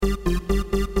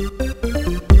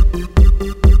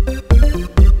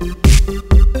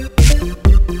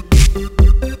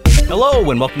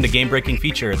and welcome to Game Breaking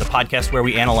Feature, the podcast where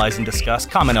we analyze and discuss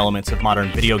common elements of modern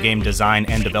video game design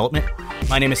and development.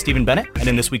 My name is Stephen Bennett, and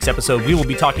in this week's episode, we will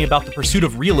be talking about the pursuit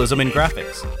of realism in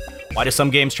graphics. Why do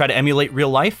some games try to emulate real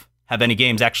life? Have any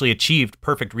games actually achieved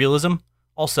perfect realism?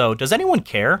 Also, does anyone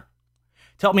care?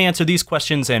 To help me answer these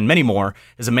questions and many more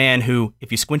is a man who,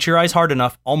 if you squint your eyes hard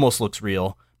enough, almost looks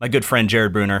real. My good friend,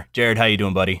 Jared Bruner. Jared, how you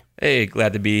doing, buddy? Hey,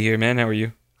 glad to be here, man. How are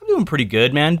you? I'm doing pretty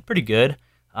good, man. Pretty good.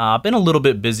 Been a little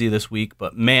bit busy this week,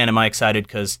 but man, am I excited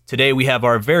because today we have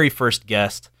our very first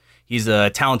guest. He's a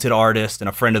talented artist and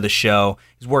a friend of the show.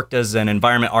 He's worked as an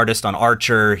environment artist on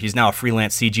Archer. He's now a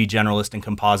freelance CG generalist and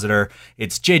compositor.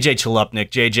 It's JJ Chalupnik.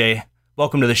 JJ,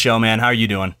 welcome to the show, man. How are you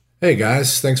doing? Hey,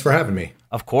 guys. Thanks for having me.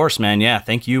 Of course, man. Yeah,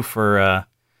 thank you for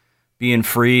being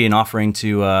free and offering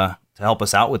to help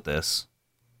us out with this.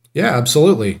 Yeah,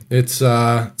 absolutely. It's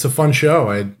a fun show.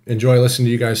 I enjoy listening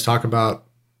to you guys talk about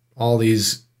all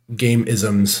these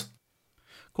game-isms.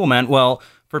 Cool, man. Well,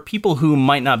 for people who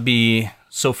might not be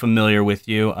so familiar with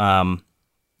you,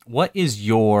 what is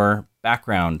your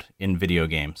background in video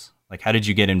games? Like, how did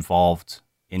you get involved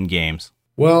in games?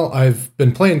 Well, I've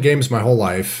been playing games my whole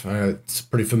life. It's a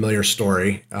pretty familiar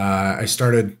story. I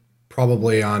started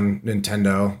probably on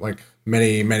Nintendo, like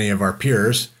many of our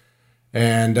peers.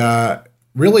 And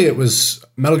really, it was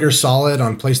Metal Gear Solid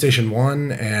on PlayStation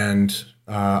 1 and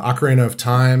Ocarina of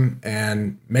Time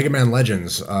and Mega Man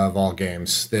Legends of all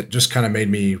games that just kind of made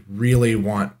me really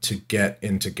want to get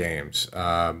into games.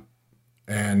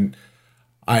 And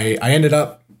I ended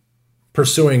up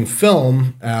pursuing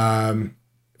film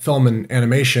and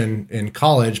animation in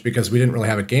college because we didn't really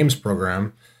have a games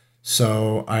program.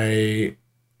 So I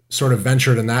sort of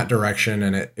ventured in that direction,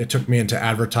 and it took me into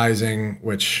advertising,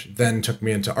 which then took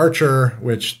me into Archer,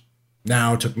 which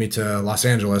now took me to Los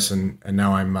Angeles, and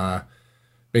now I'm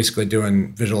basically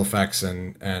doing visual effects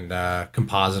and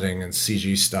compositing and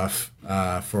CG stuff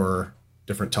for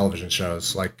different television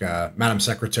shows like Madam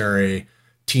Secretary,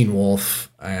 Teen Wolf,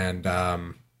 and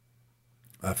a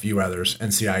few others,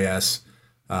 NCIS.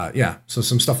 So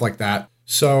some stuff like that.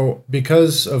 So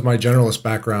because of my generalist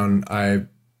background, I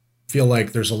feel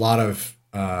like there's a lot of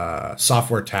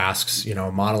software tasks,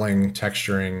 modeling,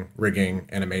 texturing, rigging,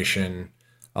 animation.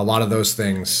 A lot of those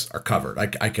things are covered.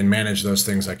 I can manage those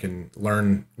things. I can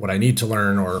learn what I need to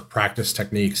learn or practice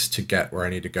techniques to get where I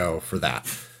need to go for that.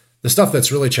 The stuff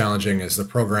that's really challenging is the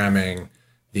programming,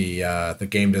 the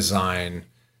game design,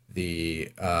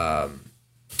 the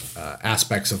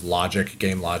aspects of logic,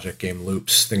 game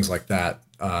loops, things like that.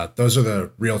 Those are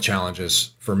the real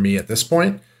challenges for me at this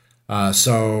point.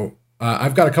 So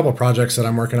I've got a couple projects that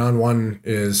I'm working on. One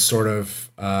is sort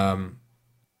of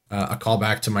a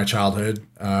callback to my childhood,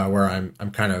 where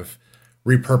I'm kind of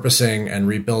repurposing and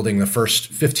rebuilding the first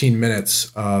 15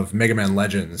 minutes of Mega Man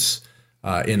Legends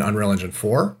in Unreal Engine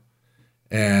 4.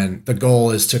 And the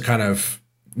goal is to kind of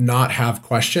not have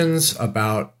questions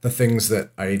about the things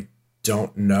that I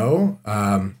don't know.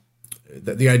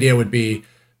 The idea would be,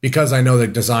 because I know the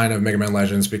design of Mega Man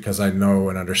Legends, because I know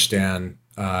and understand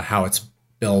how it's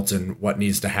built and what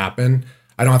needs to happen,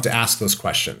 I don't have to ask those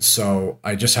questions. So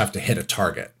I just have to hit a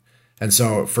target. And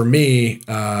so for me,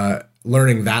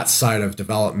 learning that side of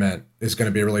development is going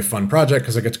to be a really fun project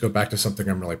because I get to go back to something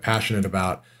I'm really passionate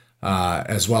about,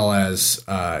 as well as,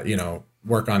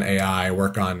 work on AI,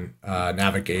 work on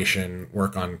navigation,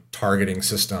 work on targeting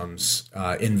systems,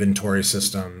 inventory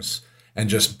systems, and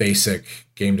just basic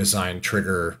game design,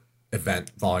 trigger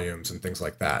event volumes and things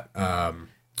like that.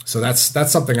 So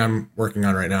that's something I'm working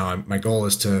on right now. My goal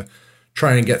is to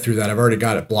try and get through that. I've already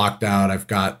got it blocked out. I've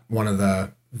got one of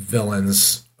the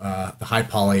villains, the high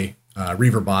poly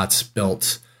Reaver bots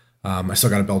built. I still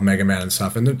got to build Mega Man and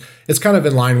stuff. And it's kind of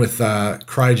in line with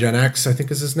CryGenX, I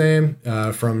think is his name,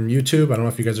 from YouTube. I don't know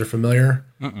if you guys are familiar.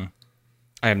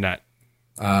 I am not.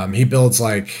 He builds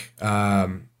like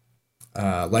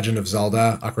Legend of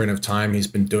Zelda, Ocarina of Time. He's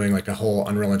been doing like a whole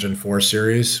Unreal Engine 4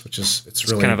 series, which is it's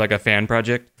really kind of like a fan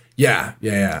project. Yeah.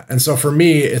 And so for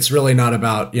me, it's really not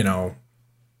about,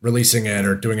 releasing it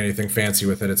or doing anything fancy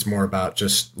with it. It's more about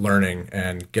just learning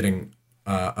and getting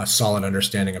a solid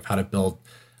understanding of how to build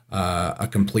a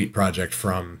complete project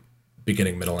from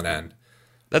beginning, middle, and end.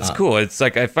 That's cool. It's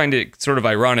like, I find it sort of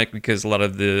ironic because a lot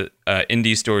of the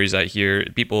indie stories I hear,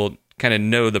 people kind of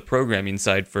know the programming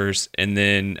side first, and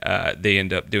then they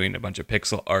end up doing a bunch of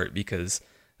pixel art because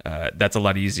that's a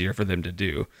lot easier for them to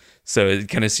do. So it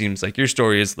kind of seems like your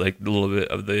story is like a little bit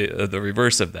of the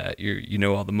reverse of that. You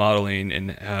know all the modeling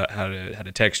and how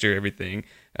to texture everything.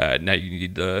 Now you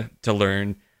need to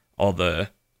learn all the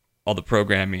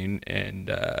programming and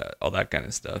all that kind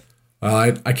of stuff.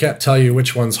 Well, I can't tell you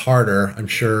which one's harder. I'm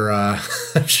sure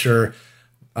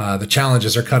the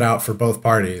challenges are cut out for both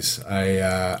parties.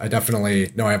 I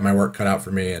definitely know I have my work cut out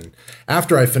for me. And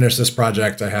after I finish this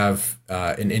project, I have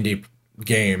an indie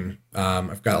game.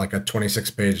 I've got like a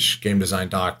 26-page game design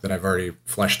doc that I've already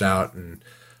fleshed out, and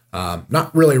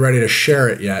not really ready to share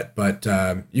it yet, but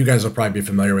you guys will probably be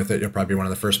familiar with it. You'll probably be one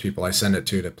of the first people I send it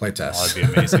to playtest. Oh, that'd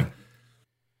be amazing.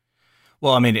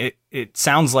 Well, I mean, it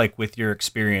sounds like with your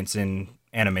experience in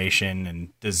animation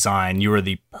and design, you are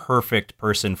the perfect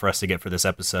person for us to get for this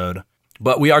episode.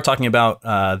 But we are talking about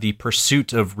the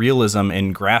pursuit of realism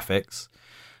in graphics.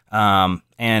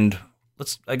 And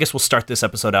I guess we'll start this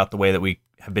episode out the way that we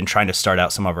have been trying to start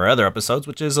out some of our other episodes,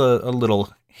 which is a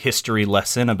little history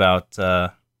lesson about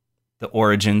the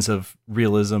origins of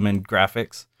realism in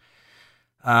graphics.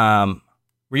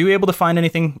 Were you able to find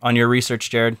anything on your research,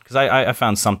 Jared? Because I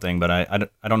found something, but I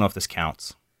don't know if this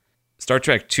counts. Star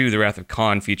Trek II: The Wrath of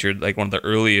Khan featured like one of the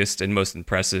earliest and most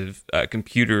impressive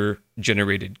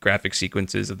computer-generated graphic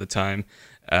sequences of the time.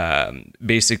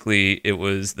 Basically, it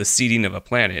was the seeding of a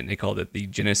planet, and they called it the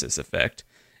Genesis effect.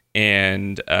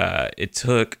 And it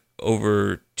took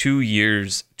over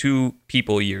 2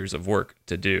 people years of work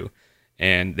to do.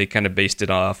 And they kind of based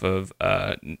it off of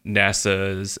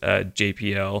NASA's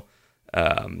JPL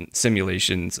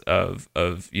simulations of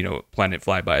planet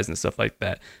flybys and stuff like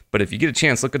that. But if you get a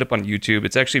chance, look it up on YouTube.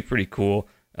 It's actually pretty cool,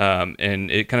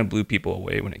 and it kind of blew people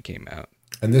away when it came out.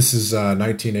 And this is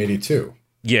 1982.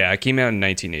 Yeah, it came out in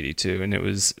 1982, and it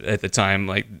was at the time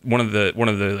like one of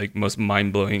the like most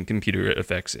mind blowing computer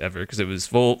effects ever, because it was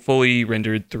fully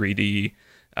rendered 3D,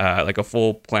 like a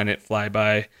full planet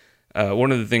flyby.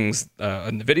 One of the things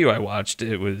in the video I watched,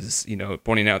 it was,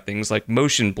 pointing out things like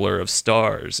motion blur of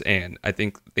stars. And I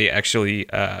think they actually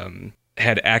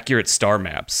had accurate star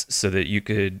maps so that you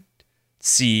could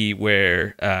see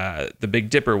where the Big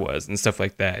Dipper was and stuff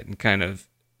like that, and kind of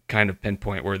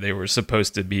pinpoint where they were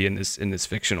supposed to be in this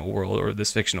fictional world or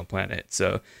this fictional planet.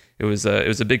 So it was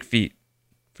a big feat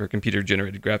for computer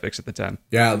generated graphics at the time.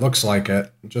 Yeah, it looks like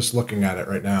it. Just looking at it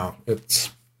right now,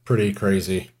 it's pretty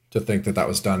crazy to think that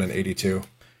was done in 82.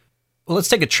 Well, let's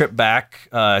take a trip back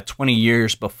 20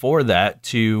 years before that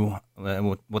to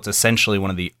what's essentially one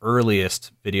of the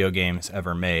earliest video games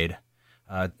ever made.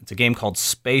 It's a game called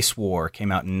Space War,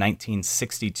 came out in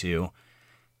 1962.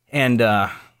 And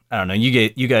I don't know,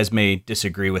 you guys may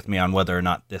disagree with me on whether or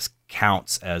not this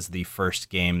counts as the first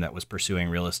game that was pursuing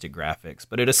realistic graphics,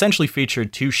 but it essentially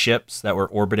featured two ships that were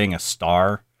orbiting a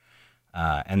star,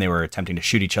 and they were attempting to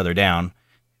shoot each other down.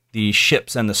 The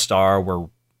ships and the star were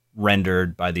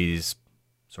rendered by these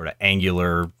sort of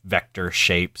angular vector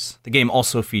shapes. The game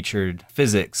also featured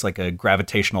physics, like a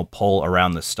gravitational pull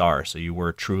around the star, so you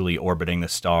were truly orbiting the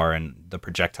star and the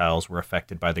projectiles were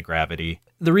affected by the gravity.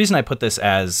 The reason I put this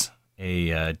as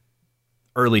a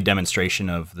early demonstration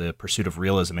of the pursuit of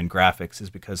realism in graphics is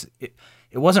because it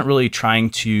wasn't really trying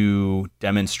to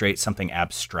demonstrate something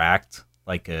abstract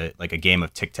like a game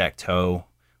of tic-tac-toe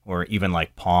or even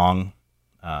like Pong.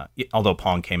 Although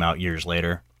Pong came out years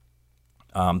later,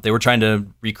 they were trying to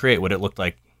recreate what it looked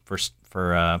like for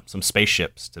some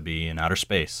spaceships to be in outer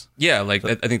space. Yeah, I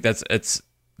think that's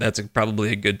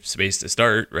probably a good space to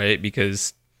start, right?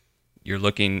 Because you're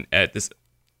looking at this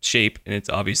shape, and it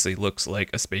obviously looks like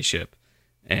a spaceship,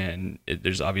 and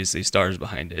there's obviously stars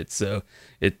behind it. So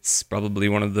it's probably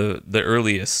one of the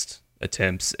earliest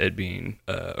attempts at being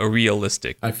a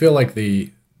realistic. I feel like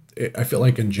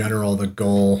in general the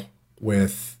goal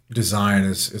with design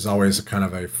is always a kind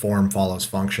of a form follows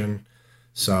function.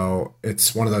 So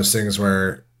it's one of those things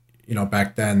where,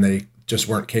 back then they just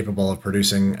weren't capable of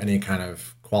producing any kind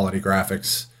of quality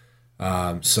graphics.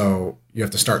 So you have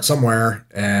to start somewhere,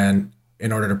 and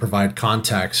in order to provide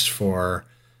context for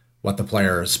what the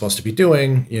player is supposed to be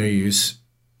doing, you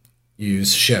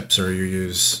use ships, or you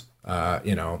use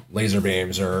laser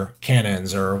beams or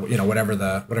cannons, or whatever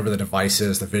the device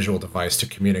is, the visual device to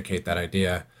communicate that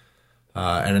idea.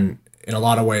 And in a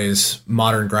lot of ways,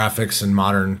 modern graphics and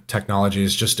modern technology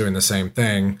is just doing the same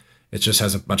thing. It just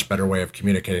has a much better way of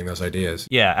communicating those ideas.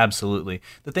 Yeah, absolutely.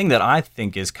 The thing that I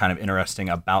think is kind of interesting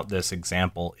about this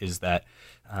example is that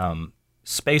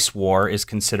Space War is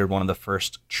considered one of the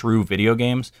first true video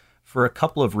games for a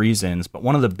couple of reasons, but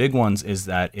one of the big ones is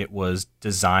that it was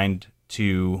designed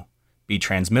to be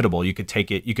transmittable. You could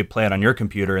play it on your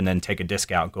computer and then take a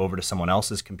disc out, go over to someone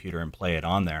else's computer and play it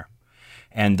on there.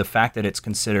 And the fact that it's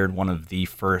considered one of the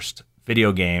first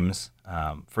video games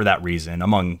for that reason,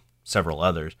 among several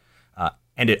others,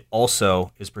 and it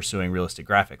also is pursuing realistic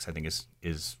graphics, I think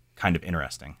is kind of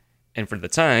interesting. And for the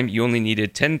time, you only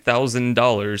needed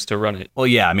 $10,000 to run it. Well,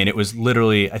 yeah, I mean, it was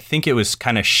literally, I think it was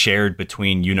kind of shared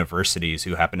between universities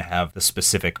who happened to have the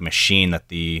specific machine that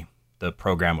the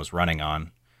program was running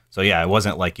on. So yeah, it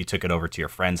wasn't like you took it over to your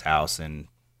friend's house and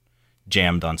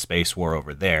jammed on Space War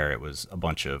over there. It was a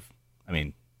bunch of, I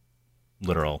mean,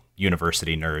 literal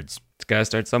university nerds. It's got to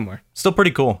start somewhere. Still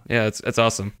pretty cool. Yeah, it's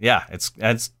awesome. Yeah,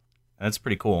 that's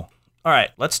pretty cool. All right,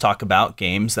 let's talk about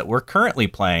games that we're currently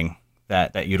playing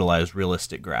that utilize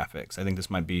realistic graphics. I think this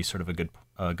might be sort of a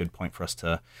good point for us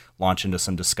to launch into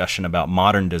some discussion about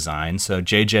modern design. So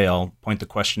JJ, I'll point the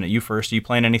question at you first. Are you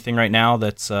playing anything right now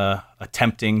that's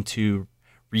attempting to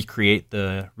recreate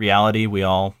the reality we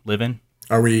all live in?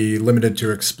 Are we limited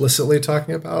to explicitly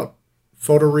talking about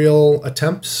photoreal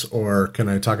attempts, or can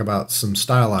I talk about some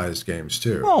stylized games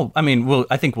too? Well, I mean,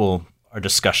 I think our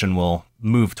discussion will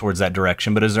move towards that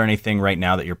direction. But is there anything right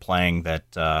now that you're playing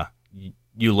that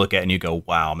you look at and you go,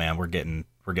 "Wow, man, we're getting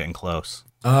close"?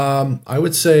 I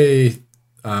would say,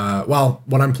 well,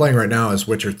 what I'm playing right now is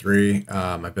Witcher 3.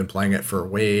 I've been playing it for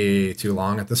way too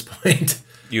long at this point.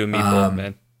 You and me both,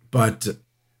 man. But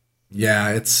yeah,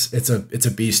 it's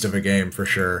a beast of a game for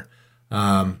sure.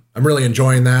 I'm really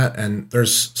enjoying that, and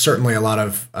there's certainly a lot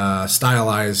of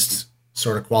stylized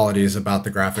sort of qualities about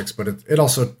the graphics, but it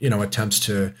also, attempts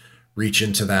to reach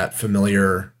into that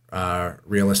familiar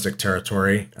realistic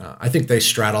territory. I think they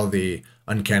straddle the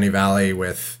uncanny valley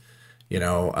with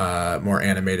more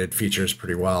animated features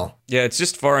pretty well. Yeah, it's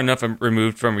just far enough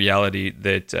removed from reality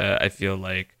that I feel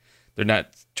like they're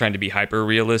not trying to be hyper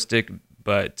realistic,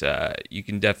 but you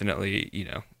can definitely,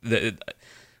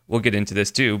 we'll get into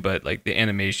this too, but like the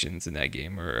animations in that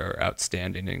game are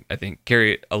outstanding, and I think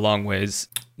carry it a long ways.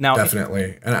 Now,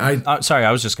 definitely. And sorry,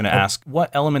 I was just going to ask, what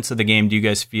elements of the game do you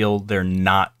guys feel they're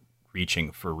not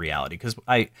reaching for reality? Because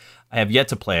I have yet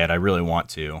to play it. I really want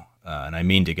to, and I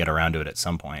mean to get around to it at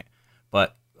some point.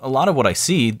 But a lot of what I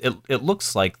see, it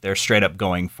looks like they're straight up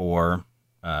going for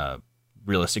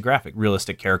realistic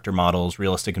character models,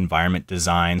 realistic environment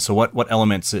design. So what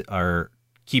elements are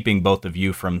keeping both of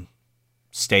you from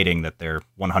stating that they're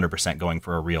 100% going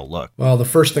for a real look? Well, the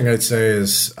first thing I'd say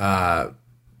is the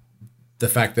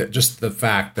fact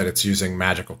that it's using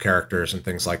magical characters and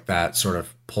things like that sort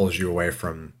of pulls you away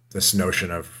from this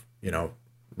notion of,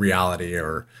 reality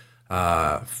or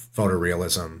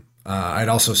photorealism. I'd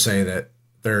also say that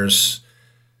there's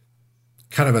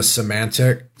kind of a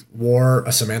semantics war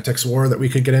that we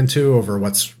could get into over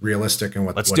what's realistic and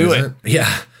what isn't.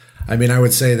 Yeah. I mean, I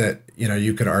would say that,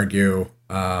 you could argue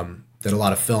that a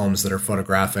lot of films that are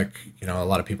photographic, a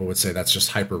lot of people would say that's just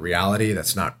hyper reality.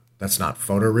 That's not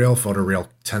photoreal. Photoreal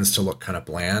tends to look kind of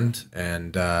bland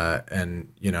and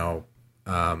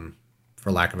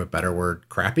for lack of a better word,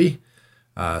 crappy.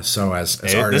 So as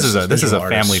artists, this is a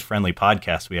family friendly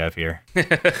podcast we have here.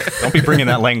 Don't be bringing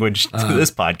that language to this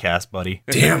podcast, buddy.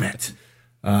 Damn it.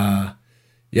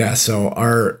 Yeah. So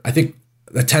I think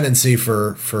the tendency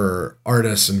for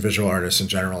artists and visual artists in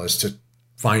general is to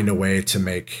find a way to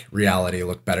make reality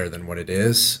look better than what it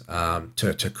is,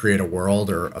 to create a world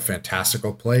or a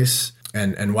fantastical place.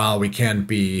 And while we can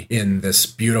be in this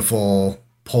beautiful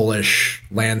Polish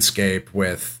landscape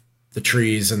with the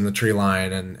trees and the tree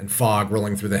line and fog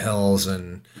rolling through the hills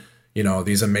and,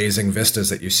 these amazing vistas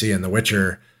that you see in The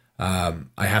Witcher, I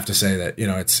have to say that,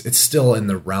 it's still in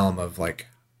the realm of like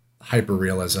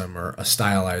hyper-realism or a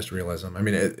stylized realism. I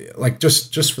mean,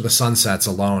 just for the sunsets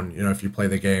alone, if you play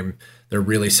the game, they're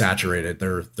really saturated.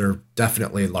 They're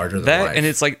definitely larger than life. And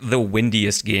it's like the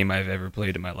windiest game I've ever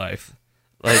played in my life.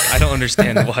 Like, I don't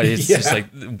understand why it's just like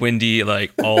windy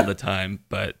like all the time,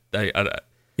 but I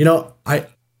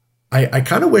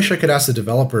kind of wish I could ask the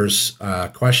developers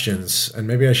questions, and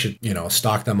maybe I should,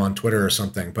 stalk them on Twitter or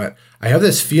something. But I have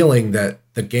this feeling that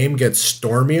the game gets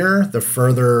stormier the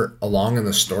further along in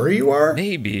the story you are.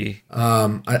 Maybe.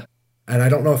 I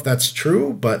don't know if that's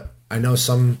true, but I know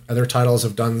some other titles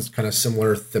have done kind of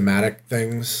similar thematic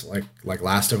things, like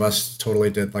Last of Us totally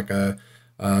did like a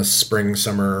spring,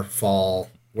 summer, fall,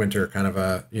 winter kind of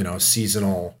a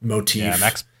seasonal motif.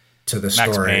 Yeah, to the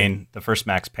story. The first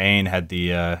Max Payne had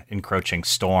the encroaching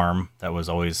storm that was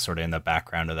always sort of in the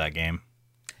background of that game.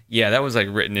 Yeah, that was like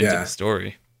written into the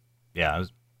story. Yeah, it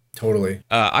was totally.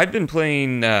 I've been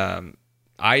playing.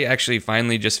 I actually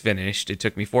finally just finished. It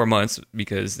took me 4 months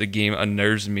because the game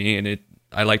unnerves me, and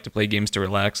I like to play games to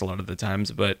relax a lot of the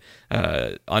times. But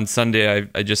on Sunday,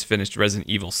 I just finished Resident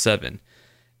Evil 7,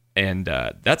 and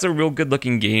that's a real good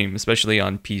looking game, especially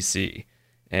on PC.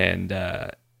 And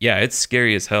yeah, it's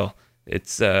scary as hell.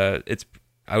 It's I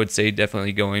would say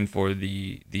definitely going for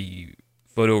the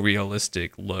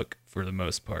photorealistic look for the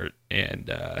most part, and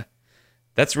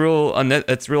That's real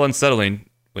unsettling,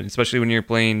 especially when you're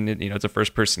playing. It's a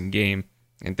first-person game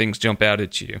and things jump out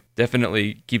at you.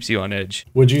 Definitely keeps you on edge.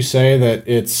 Would you say that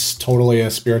it's totally a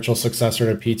spiritual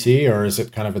successor to PT, or is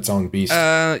it kind of its own beast?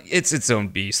 It's its own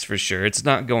beast for sure. It's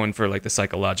not going for like the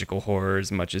psychological horror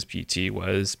as much as PT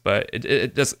was, but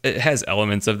it has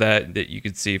elements of that you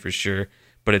could see for sure.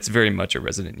 But it's very much a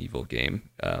Resident Evil game,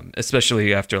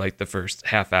 especially after like the first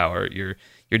half hour. You're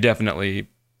definitely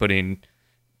putting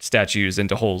statues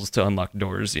into holes to unlock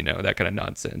doors, that kind of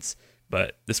nonsense.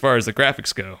 But as far as the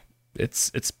graphics go,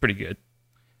 it's pretty good.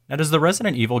 Now, does the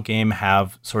Resident Evil game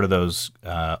have sort of those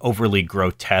overly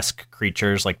grotesque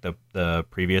creatures like the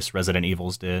previous Resident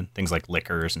Evils did? Things like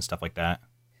lickers and stuff like that?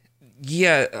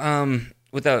 Yeah,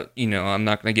 without, I'm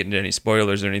not going to get into any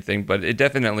spoilers or anything, but it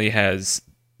definitely has,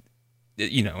 I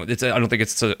don't think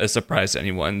it's a surprise to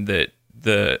anyone that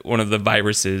one of the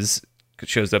viruses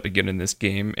shows up again in this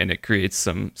game, and it creates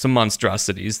some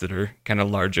monstrosities that are kind of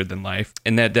larger than life.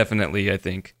 And that definitely, I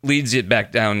think, leads it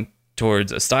back down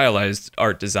towards a stylized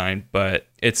art design, but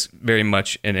it's very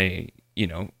much in a,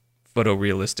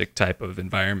 photorealistic type of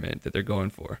environment that they're going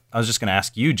for. I was just going to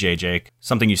ask you, JJ,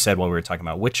 something you said while we were talking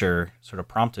about Witcher sort of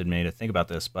prompted me to think about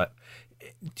this, but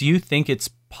do you think it's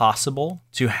possible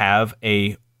to have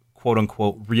a quote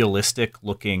unquote realistic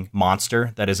looking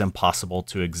monster that is impossible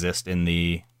to exist in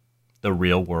the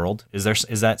real world? Is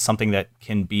that something that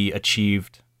can be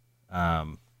achieved?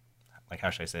 How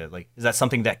should I say it? Is that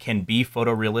something that can be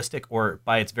photorealistic, or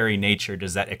by its very nature,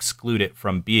 does that exclude it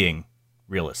from being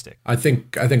realistic? I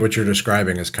think what you're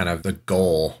describing is kind of the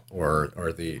goal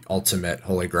or the ultimate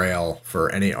holy grail for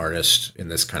any artist in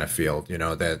this kind of field.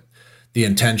 That the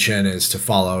intention is to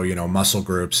follow, muscle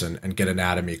groups and get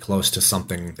anatomy close to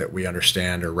something that we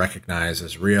understand or recognize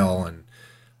as real. And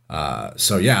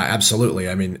so, yeah, absolutely.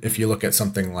 I mean, if you look at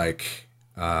something like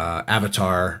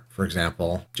Avatar, for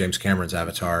example, James Cameron's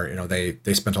Avatar,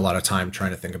 they spent a lot of time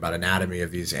trying to think about anatomy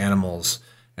of these animals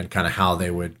and kind of how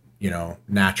they would,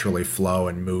 naturally flow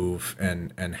and move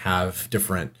and have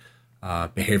different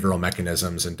behavioral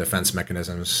mechanisms and defense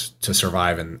mechanisms to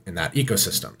survive in that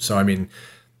ecosystem. So, I mean,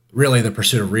 really the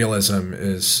pursuit of realism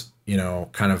is,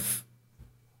 kind of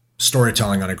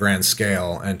storytelling on a grand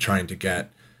scale and trying to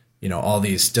get, all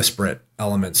these disparate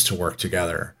elements to work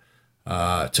together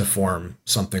to form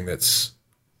something that's,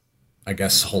 I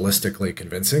guess, holistically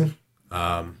convincing.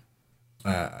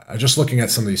 Just looking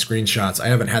at some of these screenshots, I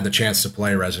haven't had the chance to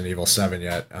play Resident Evil 7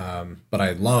 yet, but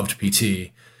I loved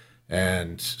PT,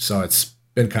 and so it's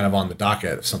been kind of on the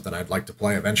docket of something I'd like to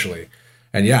play eventually.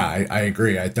 And yeah, I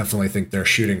agree. I definitely think they're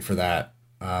shooting for that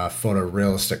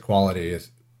photorealistic quality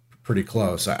is pretty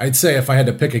close. I'd say if I had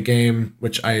to pick a game,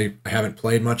 which I haven't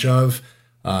played much of,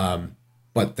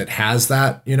 but that has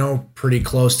that, pretty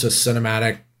close to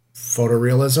cinematic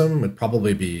photorealism, would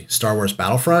probably be Star Wars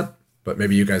Battlefront. But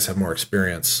maybe you guys have more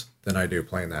experience than I do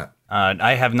playing that.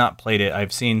 I have not played it.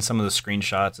 I've seen some of the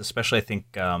screenshots, especially I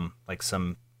think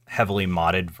some heavily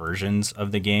modded versions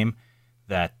of the game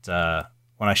that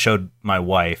when I showed my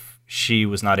wife, she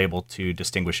was not able to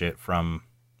distinguish it from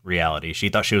reality. She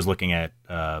thought she was looking at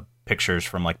pictures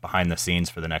from behind the scenes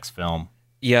for the next film.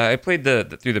 Yeah, I played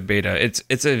through the beta.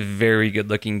 It's a very good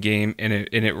looking game, and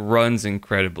it runs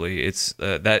incredibly. It's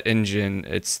that engine.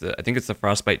 I think it's the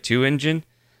Frostbite 2 engine.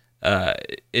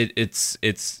 It's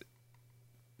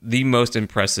the most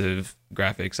impressive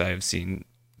graphics I have seen,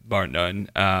 bar none.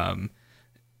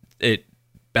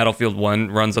 Battlefield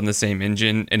 1 runs on the same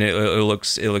engine, and it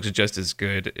looks just as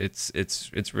good.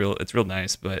 It's real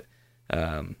nice, but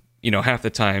half the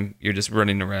time you're just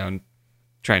running around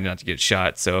trying not to get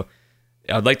shot. So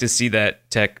I'd like to see that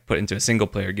tech put into a single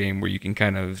player game where you can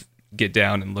kind of get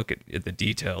down and look at the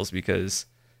details, because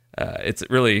it's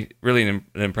really an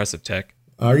impressive tech.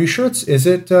 Are you sure is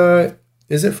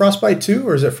it Frostbite 2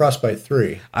 or is it Frostbite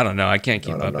 3? I don't know. I can't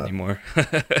keep up anymore.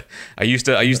 I used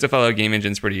to follow game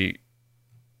engines pretty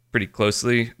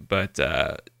closely, but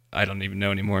I don't even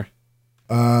know anymore.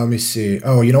 Let me see.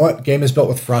 Oh, you know what? Game is built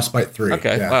with Frostbite 3.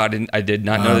 Okay. Yeah. Wow, I did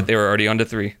not know that they were already on to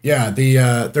 3. Yeah,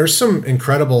 there's some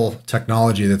incredible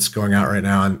technology that's going out right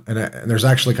now, and there's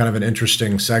actually kind of an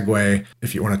interesting segue,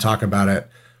 if you want to talk about it,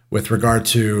 with regard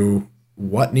to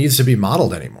what needs to be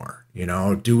modeled anymore.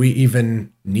 Do we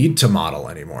even need to model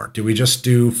anymore? Do we just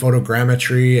do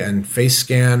photogrammetry and face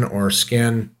scan, or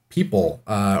scan people,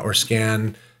 or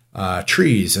scan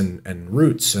trees and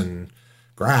roots and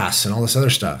grass and all this other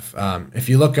stuff? If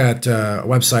you look at a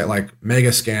website like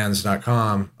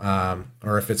megascans.com, or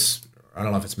I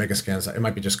don't know if it's Megascans, it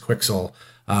might be just Quixel,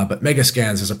 but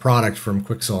Megascans is a product from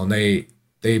Quixel, and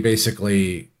they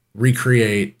basically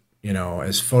recreate,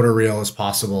 as photoreal as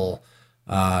possible,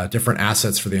 different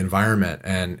assets for the environment,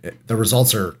 and the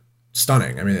results are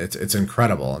stunning. I mean, it's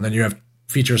incredible. And then you have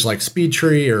features like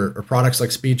SpeedTree or products like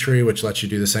SpeedTree, which lets you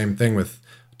do the same thing with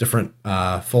different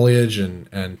foliage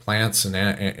and plants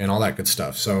and all that good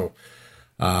stuff. So,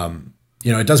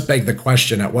 it does beg the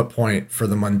question: at what point, for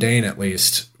the mundane at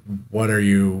least, what are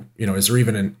you? Is there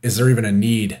even a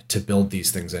need to build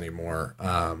these things anymore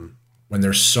when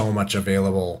there's so much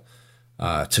available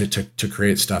to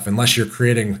create stuff? Unless you're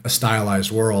creating a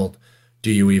stylized world,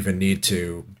 do you even need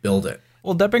to build it?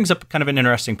 Well, that brings up kind of an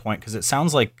interesting point, because it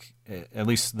sounds like at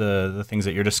least the things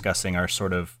that you're discussing are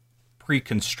sort of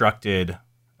pre-constructed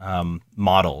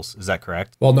models. Is that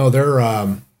correct? Well, no, they're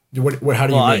how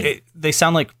do you mean? They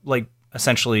sound like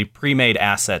essentially pre-made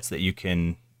assets that you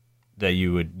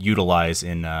would utilize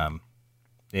in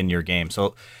your game.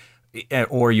 So,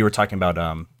 or you were talking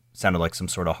about sounded like some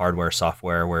sort of hardware,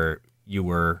 software where you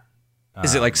were.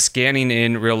 Is it like scanning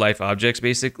in real life objects,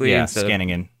 basically? Yeah, scanning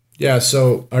in. Yeah.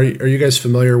 So, are you guys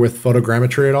familiar with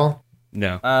photogrammetry at all?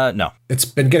 No. No. It's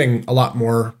been getting a lot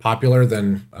more popular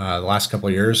than the last couple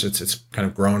of years. It's kind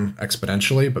of grown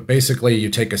exponentially. But basically, you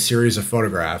take a series of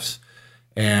photographs,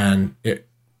 and it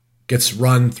gets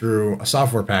run through a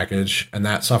software package, and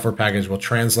that software package will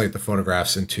translate the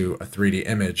photographs into a 3D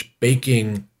image,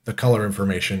 baking the color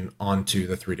information onto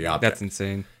the 3D object. That's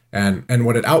insane. And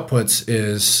what it outputs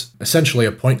is essentially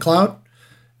a point cloud,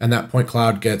 and that point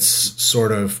cloud gets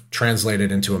sort of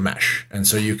translated into a mesh. And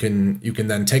so you can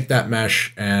then take that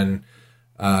mesh and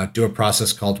do a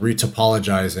process called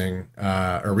retopologizing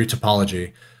or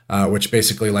retopology, which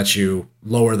basically lets you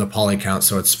lower the poly count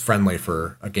so it's friendly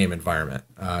for a game environment.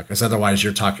 Because otherwise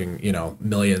you're talking,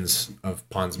 millions of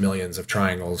pawns, millions of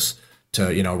triangles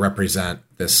to, represent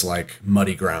this like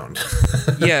muddy ground.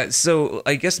 Yeah. So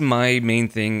I guess my main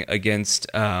thing against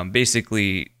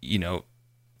basically,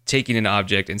 taking an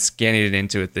object and scanning it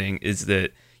into a thing is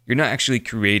that you're not actually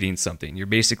creating something. You're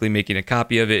basically making a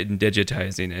copy of it and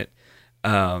digitizing it.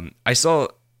 I saw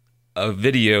a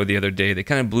video the other day that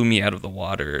kind of blew me out of the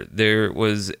water.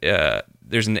 There's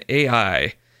an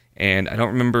AI, and I don't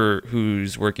remember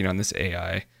who's working on this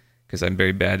AI because I'm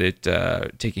very bad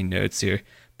at taking notes here.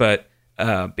 But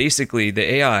basically,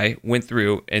 the AI went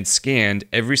through and scanned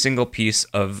every single piece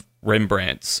of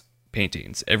Rembrandt's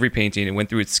paintings. Every painting, it went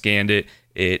through, it scanned it.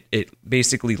 It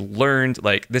basically learned,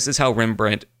 like, this is how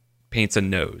Rembrandt paints a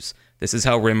nose. This is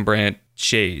how Rembrandt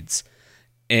shades.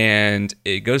 And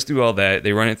it goes through all that.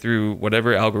 They run it through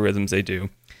whatever algorithms they do.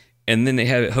 And then they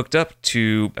have it hooked up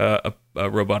to a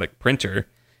robotic printer.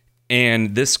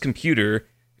 And this computer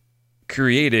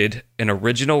created an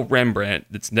original Rembrandt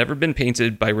that's never been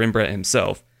painted by Rembrandt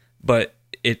himself. But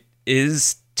it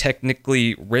is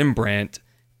technically Rembrandt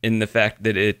in the fact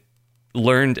that it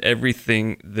learned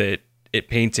everything that it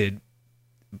painted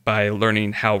by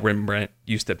learning how Rembrandt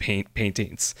used to paint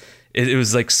paintings. It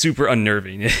was like super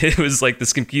unnerving. It was like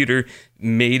this computer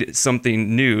made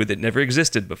something new that never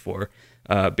existed before,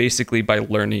 basically by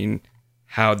learning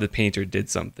how the painter did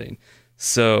something.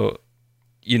 So,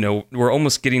 we're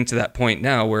almost getting to that point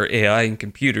now where AI and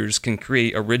computers can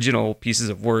create original pieces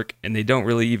of work, and they don't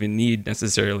really even need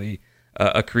necessarily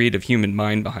a creative human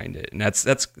mind behind it. And that's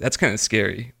kind of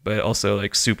scary, but also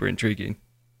like super intriguing.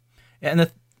 Yeah, and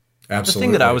the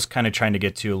thing that I was kind of trying to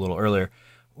get to a little earlier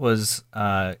was,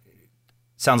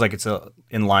 sounds like it's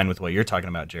in line with what you're talking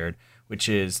about, Jared, which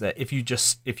is that if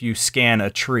you scan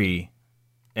a tree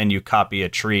and you copy a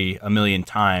tree a million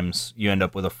times, you end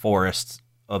up with a forest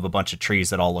of a bunch of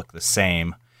trees that all look the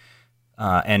same.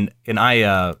 And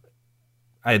I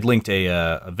had linked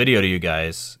a video to you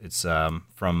guys. It's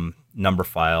from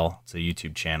Numberphile. It's a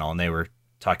YouTube channel, and they were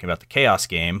talking about the Chaos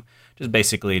game, which is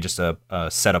basically just a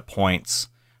set of points,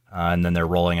 and then they're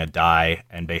rolling a die,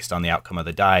 and based on the outcome of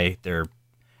the die, they're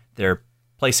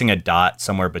placing a dot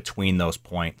somewhere between those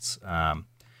points.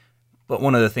 But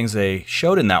one of the things they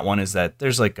showed in that one is that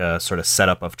there's like a sort of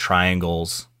setup of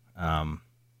triangles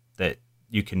that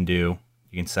you can do.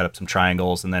 You can set up some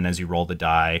triangles, and then as you roll the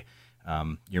die,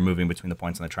 you're moving between the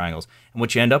points on the triangles. And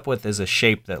what you end up with is a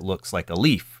shape that looks like a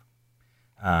leaf.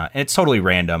 And it's totally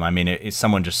random. I mean,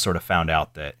 someone just sort of found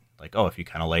out that, like, if you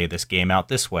kind of lay this game out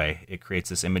this way, it creates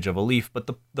this image of a leaf. But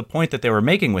the point that they were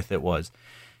making with it was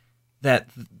that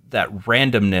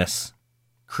randomness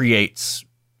creates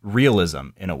realism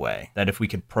in a way. That if we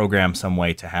could program some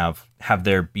way to have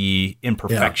there be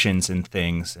imperfections in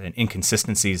things and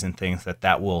inconsistencies in things,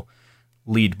 that will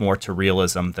lead more to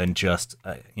realism than just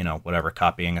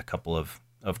copying a couple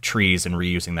of trees and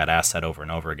reusing that asset over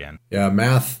and over again. Yeah,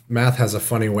 math has a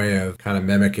funny way of kind of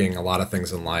mimicking a lot of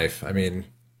things in life. I mean,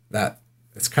 that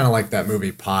it's kind of like that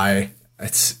movie Pi.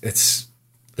 It's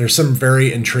there's some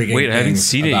very intriguing. Wait, I haven't things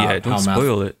seen it about yet. Don't how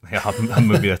spoil it. Yeah, a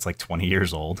movie that's like 20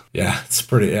 years old. Yeah, it's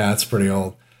pretty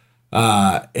old.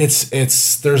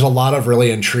 There's a lot of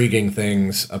really intriguing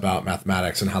things about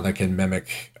mathematics and how they can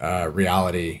mimic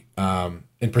reality.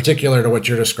 In particular to what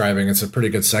you're describing, it's a pretty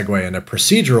good segue into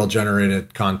procedural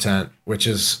generated content, which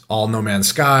is all No Man's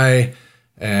Sky.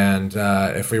 And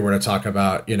if we were to talk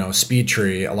about, Speed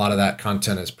Tree, a lot of that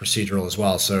content is procedural as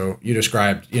well. So you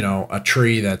described, a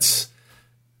tree that's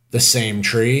the same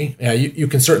tree. Yeah, you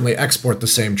can certainly export the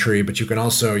same tree, but you can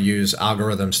also use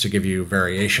algorithms to give you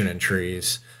variation in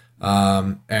trees.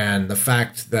 And the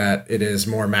fact that it is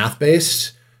more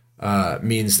math-based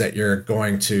means that you're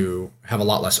going to have a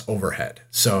lot less overhead.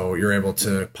 So you're able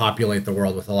to populate the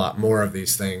world with a lot more of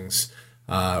these things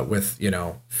with,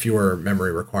 fewer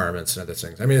memory requirements and other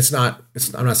things. I mean,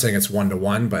 I'm not saying it's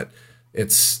one-to-one, but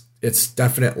it's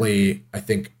definitely, I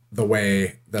think, the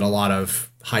way that a lot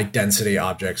of high-density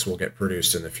objects will get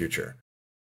produced in the future.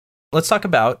 Let's talk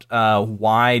about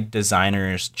why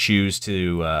designers choose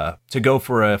to go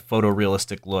for a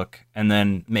photorealistic look, and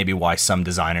then maybe why some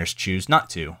designers choose not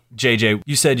to. JJ,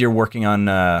 you said you're working on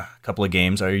a couple of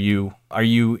games. Are you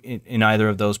in either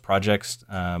of those projects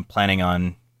planning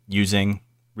on using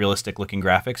realistic looking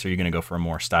graphics, or are you going to go for a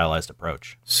more stylized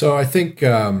approach? So I think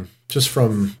just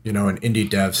from an indie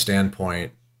dev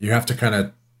standpoint, you have to kind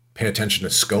of pay attention to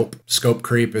scope. Scope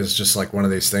creep is just like one of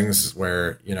these things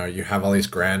where, you have all these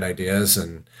grand ideas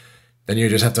and then you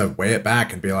just have to weigh it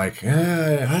back and be like,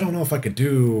 I don't know if I could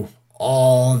do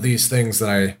all these things that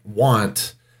I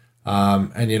want.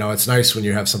 And, it's nice when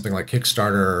you have something like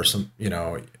Kickstarter or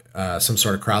some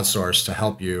sort of crowdsource to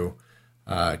help you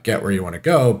get where you want to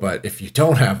go. But if you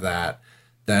don't have that,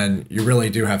 then you really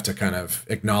do have to kind of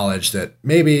acknowledge that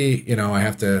maybe, I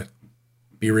have to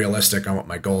be realistic on what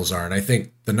my goals are. And I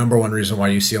think the number one reason why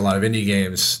you see a lot of indie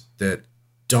games that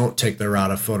don't take the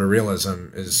route of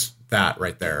photorealism is that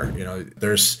right there.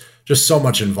 There's just so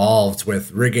much involved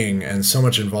with rigging and so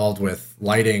much involved with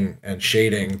lighting and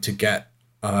shading to get,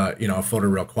 a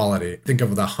photoreal quality. Think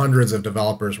of the hundreds of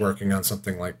developers working on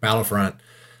something like Battlefront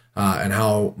and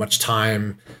how much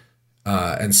time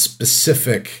and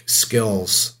specific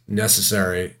skills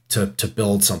necessary to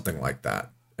build something like that.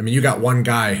 I mean, you got one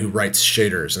guy who writes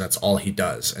shaders and that's all he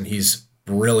does. And he's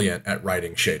brilliant at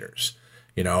writing shaders.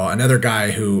 Another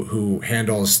guy who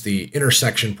handles the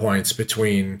intersection points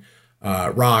between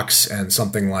rocks and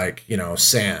something like,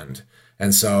 sand.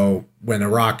 And so when a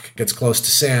rock gets close to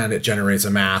sand, it generates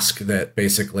a mask that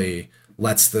basically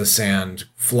lets the sand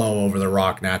flow over the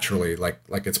rock naturally, like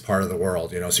it's part of the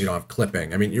world, so you don't have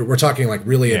clipping. I mean, we're talking like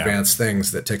really advanced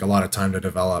things that take a lot of time to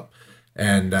develop.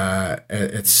 And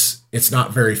it's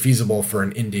not very feasible for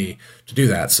an indie to do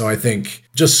that. So I think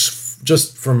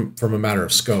just from a matter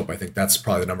of scope, I think that's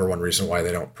probably the number one reason why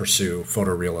they don't pursue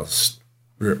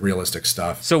realistic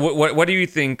stuff. So what do you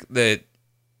think that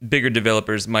bigger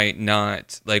developers might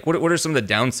not like? What are some of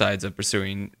the downsides of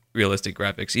pursuing realistic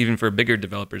graphics, even for bigger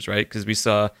developers, right? Because we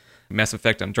saw Mass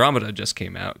Effect Andromeda just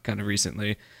came out kind of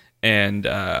recently. And,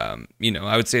 I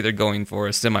would say they're going for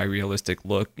a semi-realistic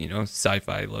look,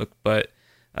 sci-fi look, but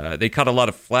they caught a lot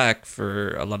of flack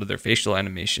for a lot of their facial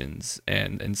animations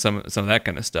and some of that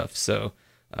kind of stuff. So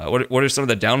what are some of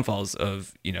the downfalls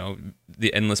of,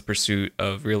 the endless pursuit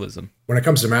of realism? When it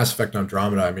comes to Mass Effect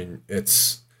Andromeda, I mean,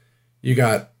 you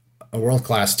got a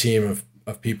world-class team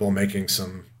of people making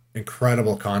some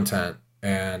incredible content,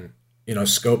 and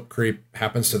scope creep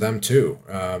happens to them too.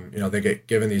 They get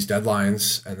given these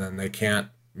deadlines and then they can't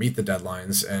meet the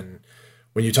deadlines. And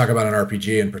when you talk about an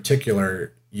RPG in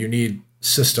particular, you need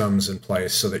systems in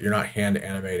place so that you're not hand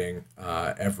animating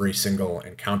every single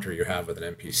encounter you have with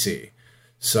an NPC.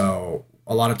 So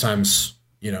a lot of times,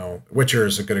 Witcher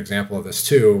is a good example of this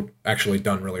too, actually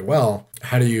done really well.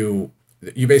 How do you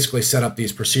basically set up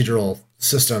these procedural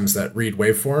systems that read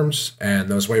waveforms, and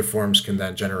those waveforms can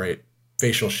then generate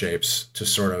facial shapes to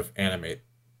sort of animate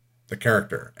the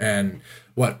character. And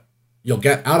what you'll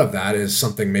get out of that is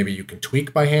something maybe you can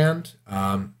tweak by hand.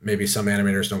 Maybe some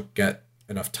animators don't get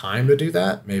enough time to do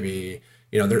that. Maybe,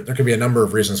 there could be a number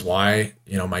of reasons why,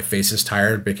 my face is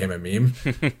tired became a meme.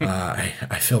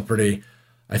 I feel pretty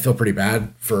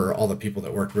bad for all the people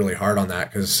that worked really hard on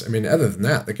that. Cause I mean, other than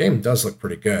that, the game does look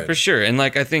pretty good. For sure. And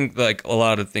I think a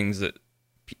lot of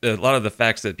the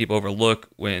facts that people overlook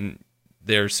when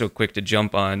they're so quick to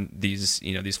jump on these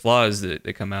flaws that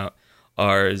come out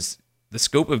is the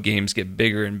scope of games get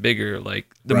bigger and bigger.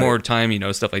 Like the more time,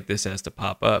 stuff like this has to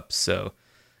pop up. So,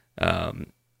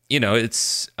 I'm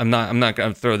not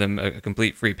going to throw them a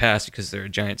complete free pass because they're a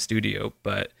giant studio,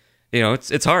 but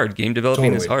it's hard. Game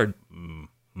developing is hard.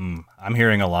 I'm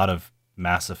hearing a lot of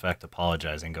Mass Effect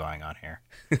apologizing going on here.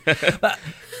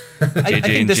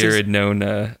 JJ and Jared,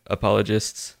 known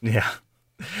apologists. Yeah.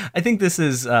 I think this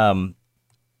is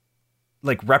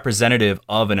like representative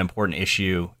of an important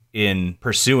issue in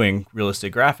pursuing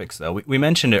realistic graphics, though. We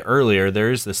mentioned it earlier.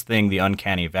 There is this thing, the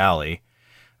uncanny valley.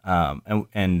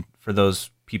 And for those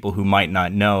people who might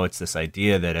not know, it's this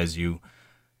idea that as you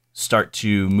start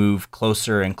to move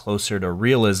closer and closer to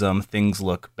realism, things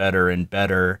look better and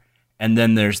better. And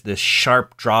then there's this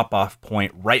sharp drop-off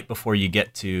point right before you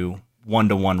get to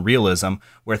one-to-one realism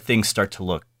where things start to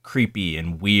look creepy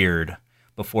and weird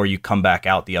before you come back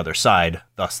out the other side,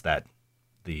 thus that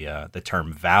the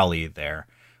term valley there,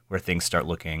 where things start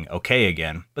looking okay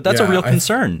again. But that's a real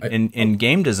concern in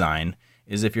game design,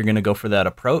 is if you're going to go for that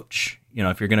approach,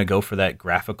 if you're going to go for that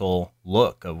graphical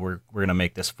look of we're going to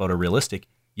make this photorealistic,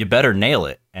 you better nail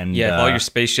it. And if all your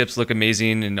spaceships look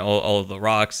amazing and all of the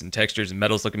rocks and textures and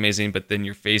metals look amazing, but then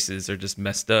your faces are just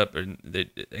messed up, and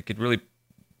it could really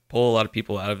pull a lot of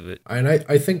people out of it. And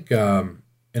I think in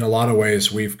a lot of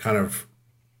ways we've kind of,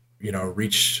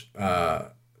 reached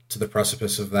to the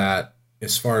precipice of that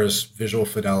as far as visual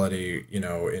fidelity,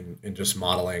 in just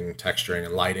modeling, texturing,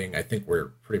 and lighting. I think we're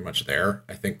pretty much there.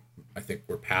 I think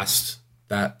we're past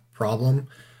that problem.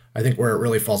 I think where it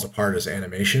really falls apart is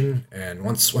animation. And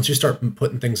once you start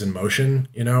putting things in motion,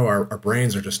 our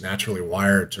brains are just naturally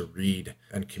wired to read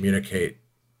and communicate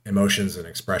emotions and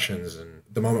expressions. And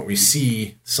the moment we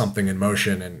see something in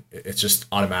motion, and it's just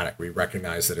automatic, we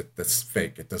recognize that that's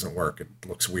fake. It doesn't work. It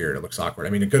looks weird. It looks awkward. I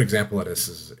mean, a good example of this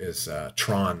is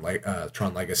Tron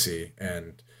Legacy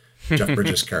and Jeff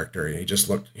Bridges' character. He just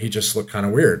looked kind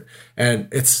of weird. And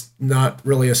it's not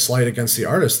really a slight against the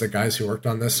artists. The guys who worked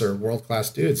on this are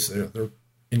world-class dudes. They're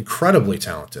incredibly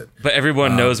talented. But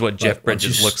everyone knows what Jeff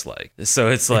Bridges looks like. So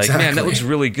it's like, exactly. Man, that looks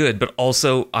really good. But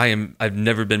also I've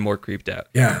never been more creeped out.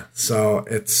 Yeah. So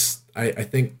I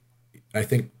think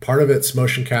part of it's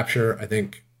motion capture. I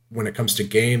think when it comes to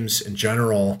games in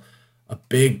general, a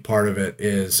big part of it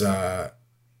is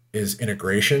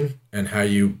integration and how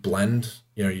you blend.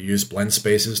 You use blend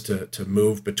spaces to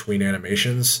move between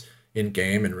animations in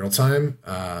game in real time,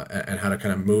 and how to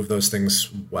kind of move those things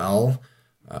well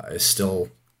is still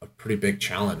a pretty big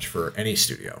challenge for any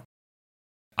studio.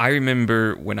 I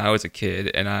remember when I was a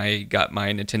kid and I got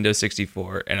my Nintendo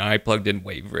 64 and I plugged in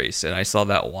Wave Race and I saw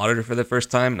that water for the first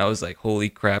time and I was like, holy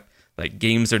crap, like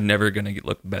games are never going to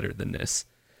look better than this.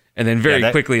 And then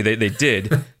very quickly they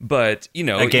did, but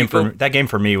that game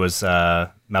for me was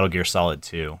Metal Gear Solid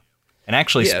 2. And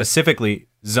actually, specifically,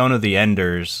 Zone of the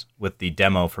Enders with the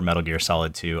demo for Metal Gear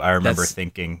Solid 2, I remember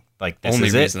thinking, like, this is it.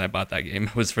 Only reason I bought that game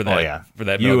was for that. Oh, yeah. For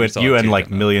that you and like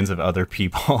millions of other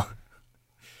people.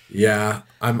 Yeah,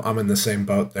 I'm in the same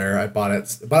boat there. I bought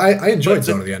it, but I enjoyed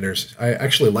Zone of the Enders. I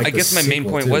actually like. I guess my main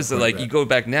point was that like you go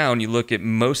back now and you look at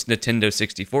most Nintendo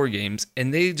 64 games,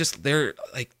 and they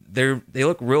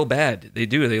look real bad. They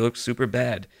do. They look super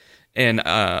bad, and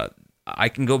I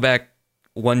can go back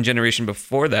one generation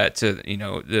before that to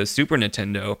the Super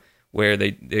Nintendo, where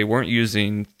they weren't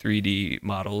using 3D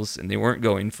models and they weren't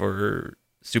going for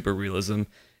super realism,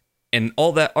 and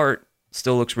all that art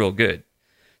still looks real good.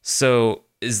 So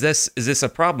is this a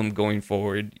problem going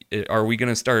forward? Are we going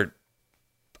to start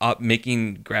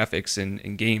making graphics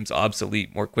in games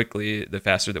obsolete more quickly the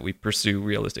faster that we pursue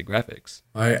realistic graphics?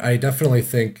 I definitely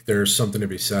think there's something to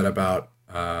be said about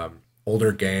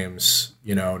older games,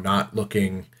 not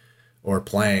looking or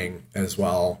playing as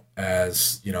well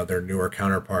as their newer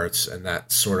counterparts, and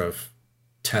that sort of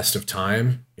test of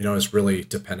time is really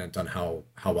dependent on how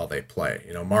well they play.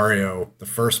 Mario, the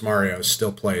first Mario,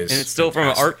 still plays, and it's still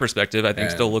fantastic. From an art perspective, I think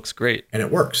still looks great, and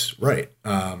it works right.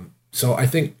 So I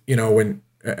think when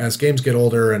as games get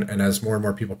older and as more and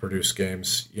more people produce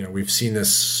games, we've seen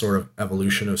this sort of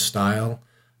evolution of style.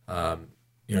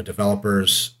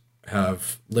 Developers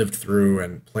have lived through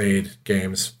and played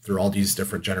games through all these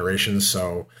different generations.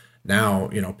 So now,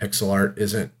 pixel art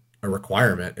isn't a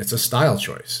requirement. It's a style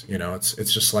choice.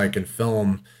 It's just like in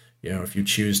film, if you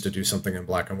choose to do something in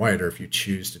black and white, or if you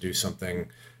choose to do something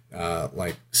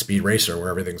like Speed Racer, where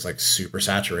everything's like super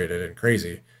saturated and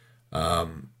crazy,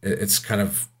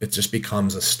 it just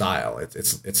becomes a style.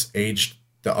 It's aged.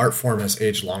 The art form has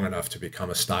aged long enough to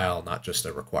become a style, not just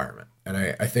a requirement. And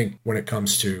I think when it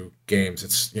comes to games,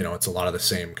 it's a lot of the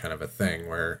same kind of a thing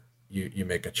where you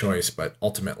make a choice, but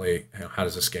ultimately, how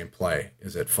does this game play?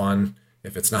 Is it fun?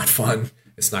 If it's not fun,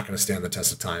 it's not going to stand the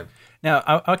test of time. Now,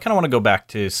 I kind of want to go back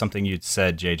to something you'd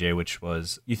said, JJ, which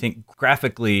was you think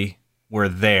graphically we're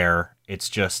there. It's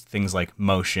just things like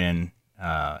motion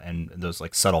and those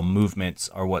like subtle movements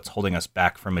are what's holding us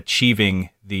back from achieving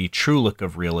the true look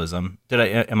of realism.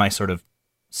 Am I sort of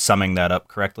summing that up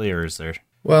correctly, or is there?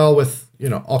 Well, with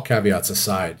all caveats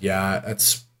aside, yeah,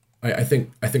 that's. I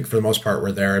think for the most part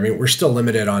we're there. I mean, we're still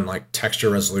limited on like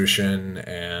texture resolution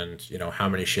and how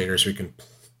many shaders we can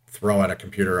throw at a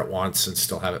computer at once and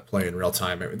still have it play in real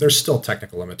time. I mean, there's still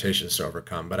technical limitations to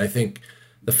overcome, but I think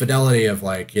the fidelity of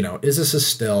like is this a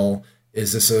still?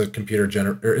 Is this a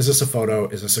or is this a photo?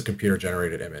 Is this a computer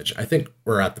generated image? I think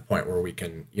we're at the point where we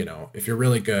can, if you're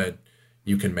really good,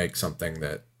 you can make something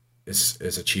that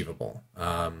is achievable.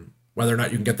 Whether or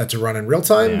not you can get that to run in real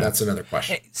time, that's another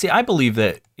question. See, I believe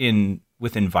that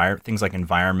with things like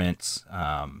environments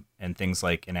and things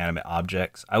like inanimate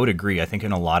objects, I would agree. I think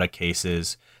in a lot of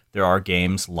cases, there are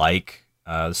games like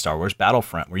the Star Wars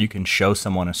Battlefront where you can show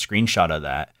someone a screenshot of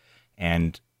that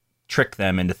and trick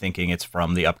them into thinking it's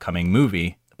from the upcoming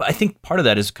movie. But I think part of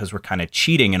that is because we're kind of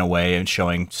cheating in a way and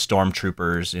showing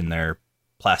stormtroopers in their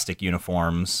plastic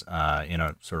uniforms in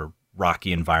a sort of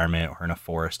rocky environment or in a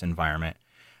forest environment.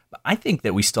 But I think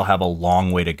that we still have a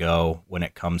long way to go when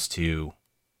it comes to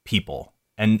people,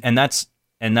 and that's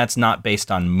not based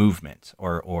on movement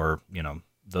or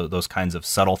those kinds of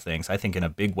subtle things. I think in a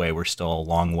big way we're still a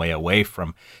long way away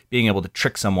from being able to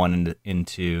trick someone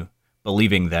into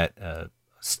believing that a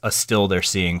still they're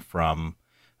seeing from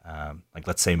like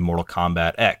let's say Mortal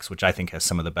Kombat X, which I think has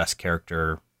some of the best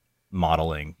character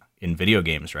modeling in video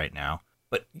games right now.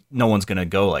 But no one's going to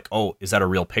go like, oh, is that a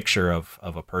real picture of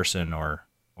a person or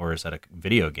is that a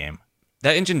video game?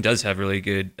 That engine does have really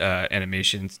good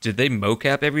animations. Did they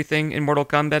mocap everything in Mortal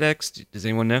Kombat X? Does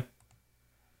anyone know?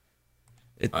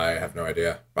 I have no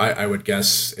idea. I would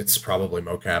guess it's probably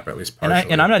mocap, at least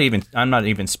partially. And I'm not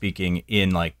even speaking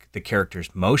in like the character's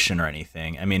motion or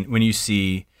anything. I mean, when you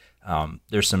see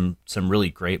there's some really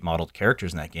great modeled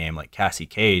characters in that game, like Cassie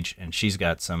Cage, and she's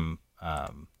got some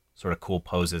sort of cool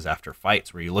poses after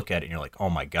fights where you look at it and you're like,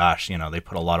 oh my gosh, they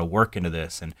put a lot of work into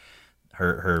this, and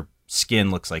her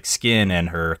skin looks like skin and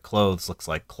her clothes looks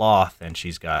like cloth, and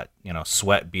she's got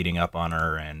sweat beating up on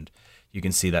her, and you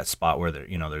can see that spot where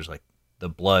there's like the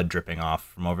blood dripping off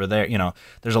from over there.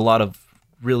 There's a lot of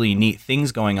really neat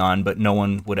things going on, but no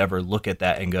one would ever look at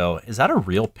that and go, is that a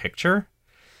real picture?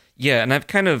 Yeah, and I've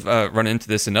kind of run into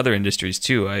this in other industries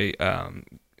too. I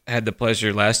had the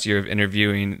pleasure last year of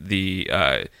interviewing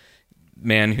the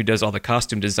man who does all the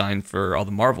costume design for all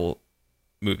the Marvel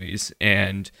movies,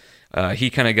 and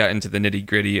he kind of got into the nitty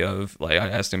gritty of like, I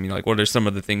asked him, what are some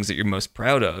of the things that you're most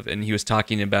proud of? And he was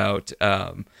talking about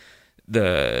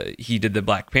he did the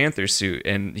Black Panther suit,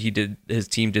 and his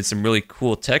team did some really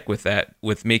cool tech with that,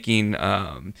 with making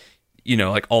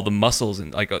like all the muscles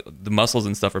and like the muscles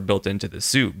and stuff are built into the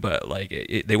suit, but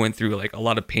like they went through like a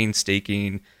lot of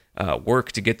painstaking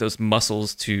work to get those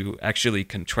muscles to actually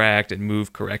contract and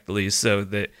move correctly, so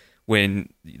that when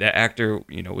that actor,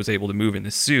 was able to move in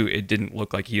the suit, it didn't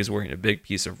look like he was wearing a big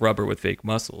piece of rubber with fake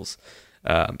muscles.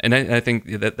 And I think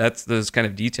that's those kind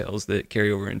of details that carry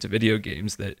over into video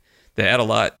games that add a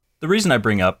lot. The reason I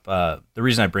bring up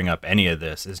any of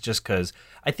this is just because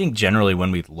I think generally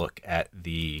when we look at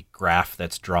the graph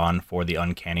that's drawn for the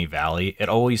Uncanny Valley, it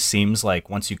always seems like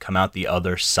once you come out the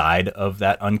other side of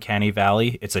that Uncanny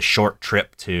Valley, it's a short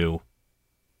trip to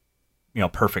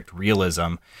perfect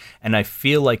realism. And I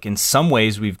feel like in some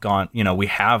ways we've gone, we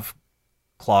have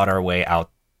clawed our way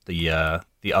out the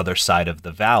other side of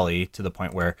the valley to the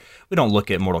point where we don't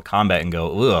look at Mortal Kombat and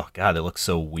go, oh God, it looks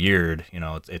so weird.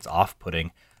 It's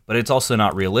off-putting, but it's also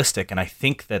not realistic. And I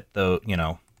think that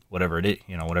whatever it is,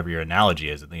 whatever your analogy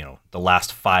is, the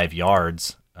last 5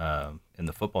 yards in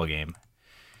the football game,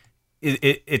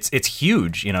 it's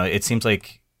huge. It seems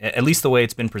like, at least the way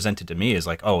it's been presented to me, is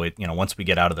like, once we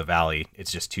get out of the valley,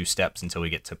 it's just 2 steps until we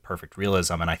get to perfect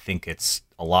realism. And I think it's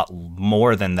a lot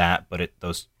more than that, but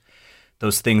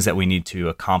those things that we need to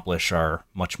accomplish are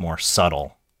much more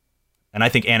subtle. And I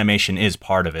think animation is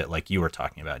part of it, like you were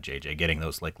talking about, JJ, getting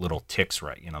those like little ticks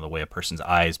right. The way a person's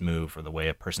eyes move or the way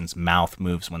a person's mouth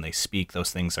moves when they speak, those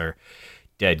things are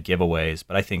dead giveaways.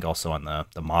 But I think also on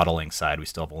the modeling side, we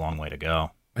still have a long way to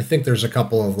go. I think there's a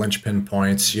couple of linchpin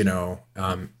points, in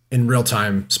real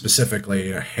time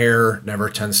specifically. Hair never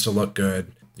tends to look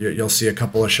good. You'll see a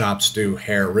couple of shops do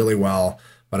hair really well,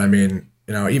 but I mean,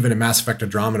 even in Mass Effect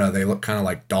Andromeda, they look kind of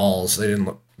like dolls. They didn't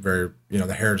look very,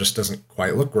 the hair just doesn't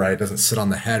quite look right, doesn't sit on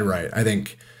the head right. I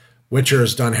think Witcher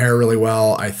has done hair really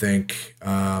well. I think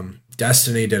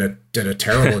Destiny did a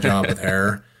terrible job with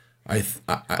hair.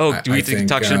 Do we think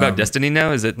talk shit about Destiny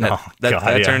now? Is it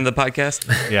that turn of the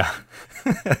podcast? Yeah.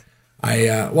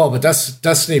 But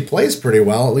Destiny plays pretty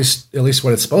well, at least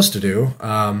what it's supposed to do.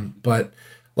 But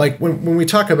Like when we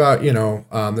talk about,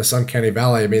 this uncanny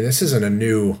valley, I mean, this isn't a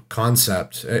new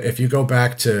concept. If you go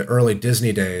back to early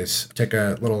Disney days, take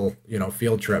a little,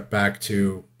 field trip back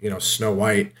to, Snow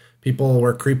White, people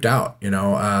were creeped out.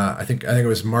 I think it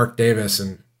was Mark Davis,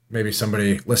 and maybe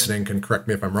somebody listening can correct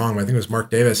me if I'm wrong, but I think it was Mark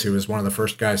Davis who was one of the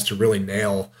first guys to really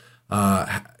nail,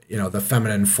 the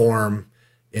feminine form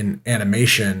in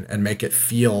animation and make it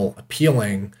feel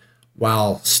appealing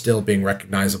while still being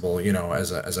recognizable,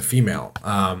 as a female.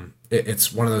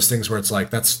 It's one of those things where it's like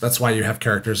that's why you have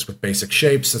characters with basic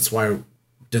shapes. That's why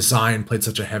design played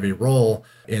such a heavy role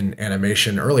in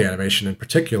animation, early animation in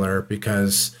particular,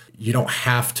 because you don't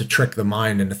have to trick the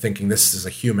mind into thinking this is a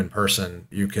human person.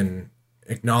 You can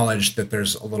acknowledge that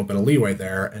there's a little bit of leeway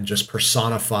there and just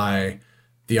personify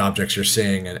the objects you're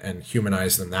seeing and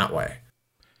humanize them that way.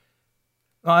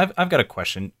 Well, I've got a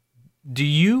question. Do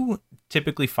you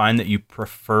typically find that you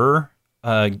prefer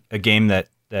a game that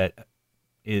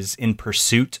is in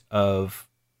pursuit of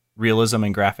realism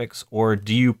and graphics, or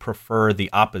do you prefer the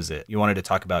opposite? You wanted to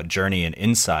talk about Journey and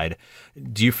Inside.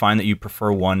 Do you find that you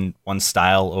prefer one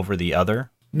style over the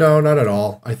other? No, not at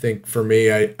all. I think for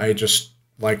me, I just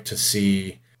like to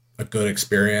see a good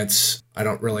experience. I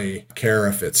don't really care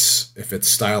if it's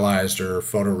stylized or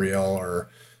photoreal, or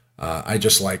I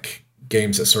just like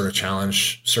games that sort of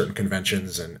challenge certain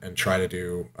conventions and try to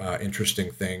do interesting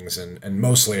things. And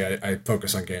mostly I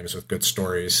focus on games with good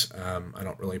stories. I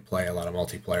don't really play a lot of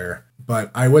multiplayer. But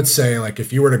I would say, like,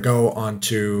 if you were to go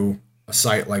onto a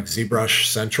site like ZBrush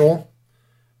Central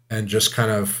and just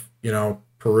kind of,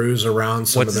 peruse around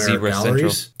some of their ZBrush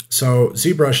galleries. Central? So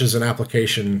ZBrush is an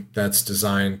application that's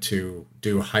designed to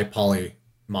do high poly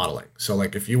modeling. So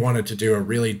like if you wanted to do a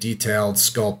really detailed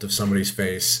sculpt of somebody's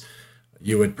face,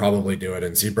 you would probably do it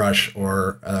in ZBrush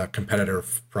or a competitor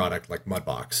product like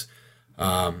Mudbox.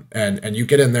 And you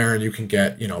get in there and you can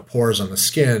get, pores on the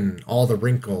skin, all the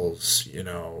wrinkles,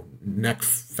 neck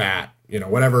fat,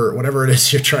 whatever it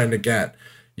is you're trying to get,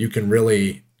 you can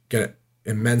really get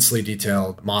immensely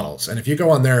detailed models. And if you go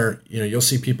on there, you'll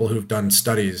see people who've done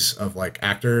studies of like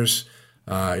actors.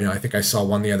 I think I saw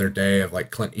one the other day of like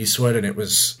Clint Eastwood, and it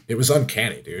was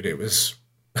uncanny, dude. It was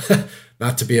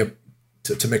not to be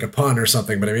to make a pun or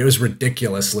something, but I mean, it was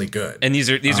ridiculously good. And these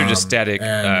are just static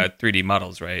 3D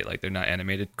models, right? Like they're not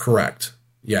animated. Correct.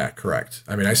 Yeah, correct.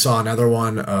 I mean, I saw another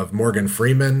one of Morgan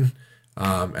Freeman,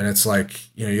 and it's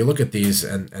like, you look at these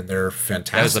and they're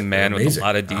fantastic. That was a man with a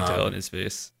lot of detail in his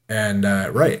face. And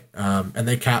right, and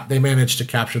they managed to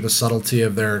capture the subtlety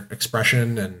of their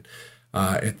expression, and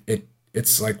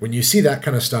it's like when you see that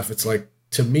kind of stuff, it's like,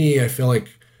 to me, I feel like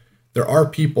there are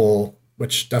people,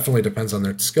 which definitely depends on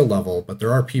their skill level, but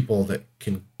there are people that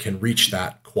can reach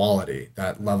that quality,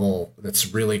 that level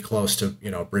that's really close to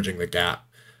bridging the gap.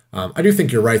 I do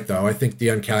think you're right, though. I think the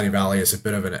Uncanny Valley is a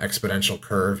bit of an exponential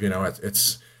curve.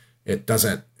 It's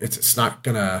not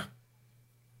gonna.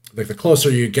 Like the closer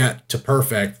you get to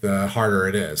perfect, the harder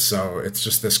it is. So it's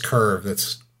just this curve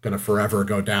that's going to forever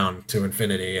go down to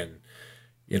infinity, and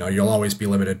you'll always be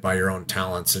limited by your own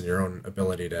talents and your own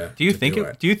ability to. Do you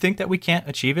think that we can't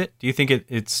achieve it? Do you think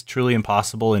it's truly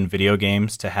impossible in video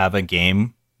games to have a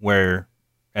game where,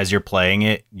 as you're playing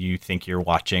it, you think you're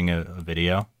watching a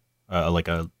video, like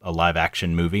a live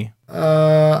action movie?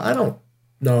 I don't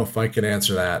know if I can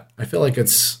answer that. I feel like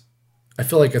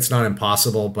it's not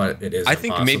impossible, but it is. I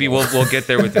think impossible. maybe we'll get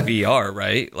there with the VR,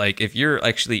 right? Like if you're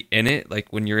actually in it,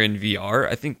 like when you're in VR,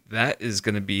 I think that is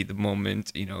going to be the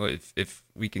moment. If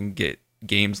we can get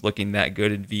games looking that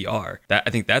good in VR, I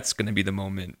think that's going to be the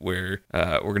moment where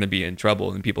we're going to be in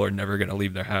trouble and people are never going to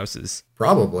leave their houses.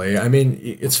 Probably. I mean,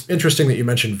 it's interesting that you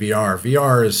mentioned VR.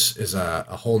 VR is a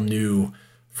whole new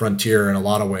frontier in a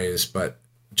lot of ways, but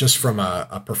just from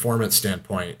a performance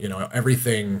standpoint,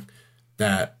 everything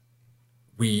that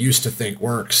we used to think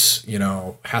works,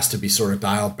 has to be sort of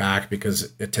dialed back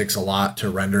because it takes a lot to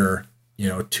render,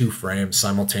 2 frames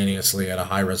simultaneously at a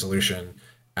high resolution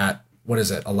at,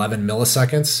 11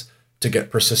 milliseconds to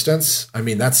get persistence. I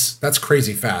mean, that's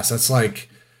crazy fast. That's like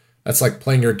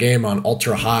playing your game on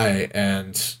ultra high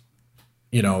and,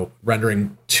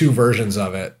 rendering 2 versions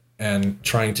of it and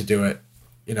trying to do it,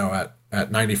 at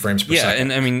 90 frames per second. Yeah,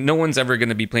 and I mean, no one's ever going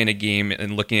to be playing a game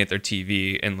and looking at their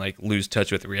TV and like lose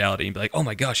touch with reality and be like, "Oh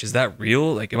my gosh, is that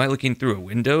real? Like, am I looking through a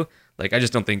window?" Like, I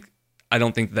don't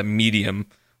think the medium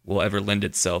will ever lend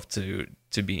itself to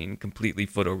being completely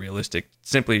photorealistic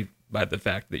simply by the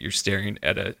fact that you're staring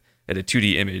at a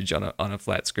 2D image on a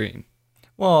flat screen.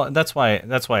 Well, that's why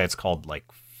it's called like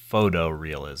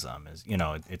photorealism.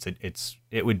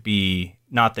 It would be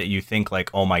not that you think like,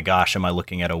 oh my gosh, am I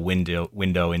looking at a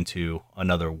window into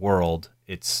another world?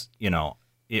 It's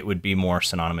it would be more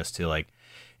synonymous to like,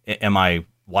 am I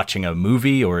watching a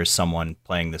movie or is someone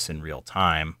playing this in real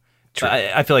time?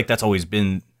 I feel like that's always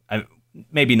been,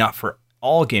 maybe not for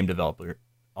all game developers,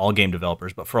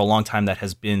 but for a long time that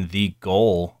has been the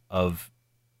goal of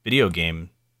video game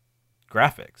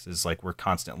graphics. Is like we're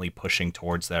constantly pushing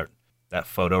towards that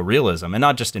photorealism, and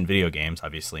not just in video games,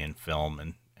 obviously in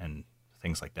film and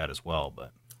things like that as well.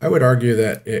 But I would argue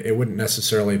that it wouldn't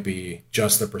necessarily be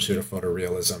just the pursuit of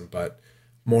photorealism, but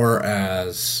more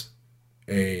as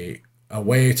a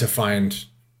way to find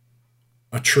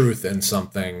a truth in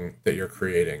something that you're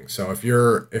creating. So if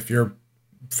your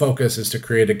focus is to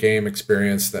create a game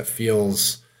experience that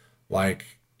feels like,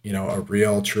 you know, a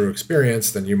real true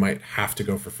experience, then you might have to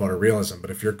go for photorealism. But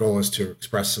if your goal is to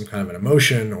express some kind of an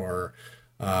emotion or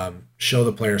show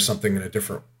the player something in a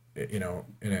different, you know,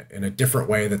 in a different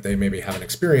way that they maybe haven't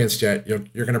experienced yet,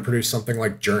 you're going to produce something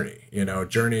like Journey. You know,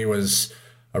 Journey was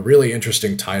a really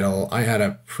interesting title. I had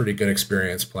a pretty good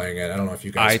experience playing it. I don't know if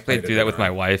you guys played through that with my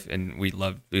wife, and we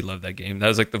loved that game. That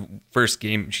was like the first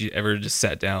game she ever just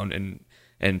sat down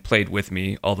and played with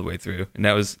me all the way through, and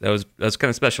that was kind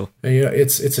of special. And, you know,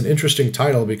 it's an interesting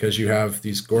title because you have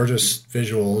these gorgeous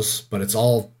visuals, but it's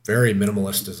all very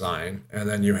minimalist design, and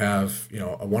then you have, you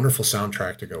know, a wonderful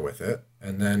soundtrack to go with it,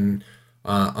 and then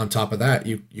on top of that,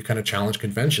 you kind of challenge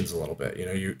conventions a little bit. You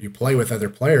know, you play with other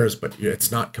players, but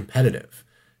it's not competitive.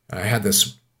 I had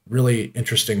this really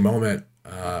interesting moment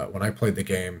when I played the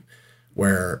game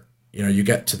where, you know, you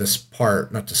get to this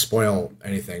part, not to spoil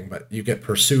anything, but you get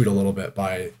pursued a little bit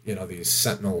by, you know, these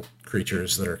sentinel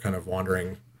creatures that are kind of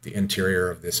wandering the interior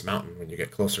of this mountain when you get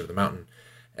closer to the mountain.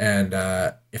 And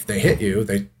if they hit you,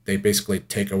 they basically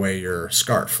take away your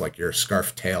scarf, like your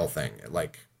scarf tail thing. It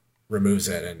like removes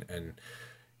it. And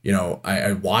you know,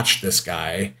 I watched this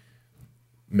guy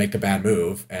make a bad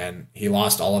move and he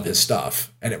lost all of his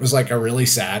stuff. And it was like a really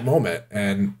sad moment.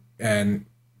 And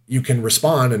you can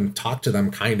respond and talk to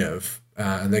them kind of,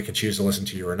 and they can choose to listen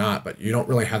to you or not, but you don't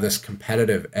really have this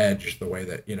competitive edge the way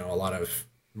that, you know, a lot of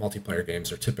multiplayer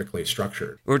games are typically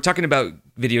structured. We're talking about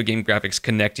video game graphics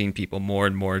connecting people more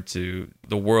and more to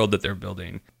the world that they're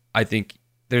building. I think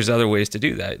there's other ways to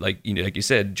do that. Like, you know, like you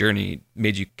said, Journey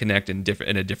made you connect in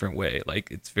a different way.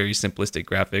 Like, it's very simplistic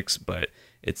graphics, but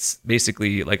it's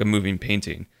basically like a moving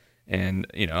painting. And,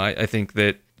 you know, I think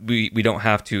that we don't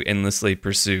have to endlessly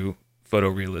pursue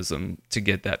photorealism to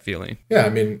get that feeling. Yeah, I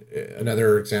mean,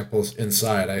 another example is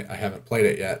Inside. I haven't played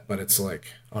it yet, but it's like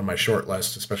on my short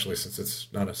list, especially since it's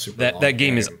not a super long that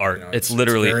game is art. You know, it's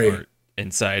literally art.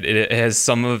 Inside. It has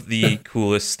some of the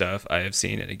coolest stuff I have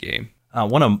seen in a game.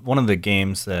 One of the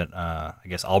games that I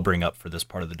guess I'll bring up for this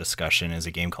part of the discussion is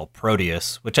a game called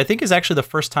Proteus, which I think is actually the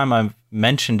first time I've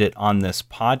mentioned it on this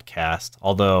podcast,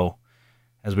 although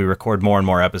as we record more and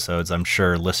more episodes, I'm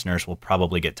sure listeners will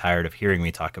probably get tired of hearing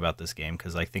me talk about this game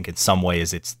because I think in some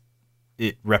ways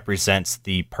it represents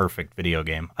the perfect video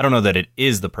game. I don't know that it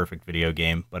is the perfect video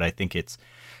game, but I think it's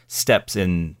steps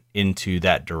into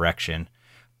that direction.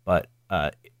 But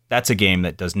that's a game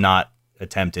that does not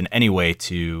attempt in any way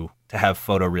to have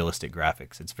photorealistic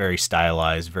graphics. It's very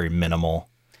stylized, very minimal.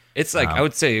 It's like, I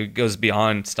would say it goes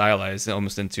beyond stylized,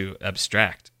 almost into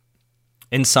abstract.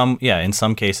 In some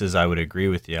cases, I would agree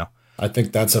with you. I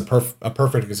think that's a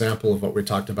perfect example of what we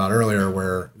talked about earlier,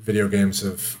 where video games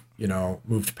have, you know,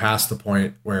 moved past the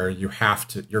point where you're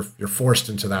forced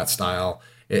into that style.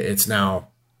 It's now,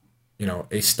 you know,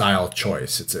 a style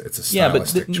choice. It's a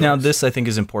stylistic choice. Now this I think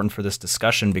is important for this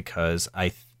discussion because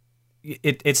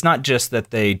it's not just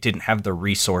that they didn't have the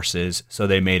resources, so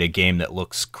they made a game that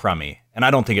looks crummy. And I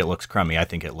don't think it looks crummy. I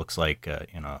think it looks like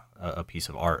a piece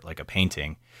of art, like a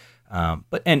painting.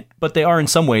 But they are in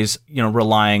some ways, you know,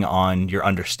 relying on your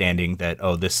understanding that,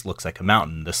 oh, this looks like a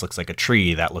mountain, this looks like a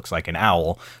tree, that looks like an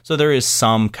owl. So there is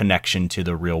some connection to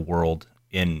the real world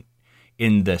in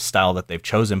the style that they've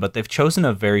chosen, but they've chosen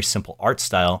a very simple art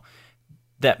style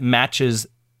that matches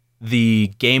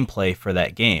the gameplay for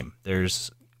that game. There's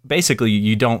basically,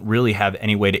 you don't really have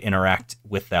any way to interact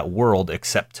with that world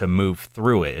except to move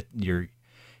through it.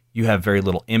 You have very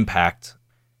little impact,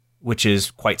 which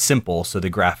is quite simple, so the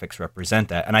graphics represent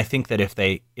that. And I think that if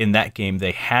in that game,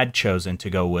 they had chosen to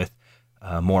go with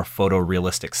a more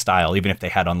photorealistic style, even if they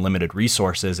had unlimited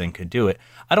resources and could do it,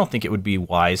 I don't think it would be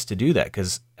wise to do that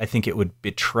because I think it would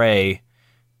betray,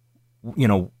 you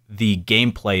know, the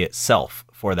gameplay itself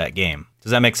for that game.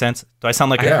 Does that make sense? Do I sound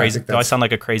like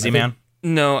a crazy man?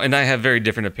 No, and I have very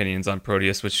different opinions on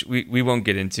Proteus, which we won't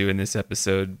get into in this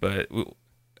episode, but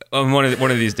on one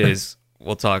of these days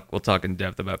we'll talk in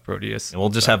depth about Proteus. And we'll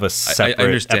just have a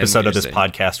separate episode of this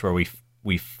podcast where we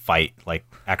we fight, like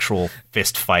actual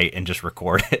fist fight, and just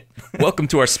record it. Welcome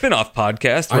to our spin-off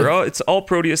podcast where it's all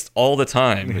Proteus all the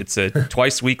time. It's a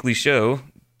twice weekly show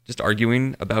just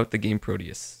arguing about the game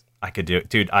Proteus. I could do it,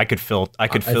 dude. I could fill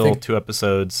 2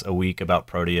 episodes a week about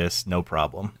Proteus, no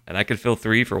problem. And I could fill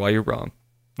 3 for why you're wrong.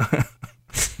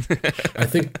 I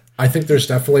think there's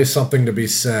definitely something to be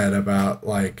said about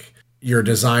like your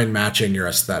design matching your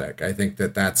aesthetic. I think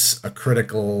that's a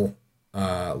critical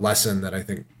lesson that I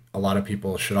think a lot of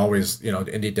people should always,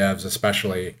 indie devs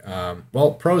especially,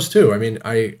 pros too. I mean,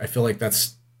 I feel like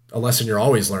that's a lesson you're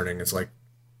always learning. It's like,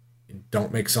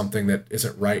 don't make something that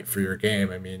isn't right for your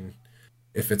game. I mean,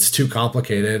 if it's too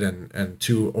complicated and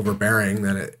too overbearing,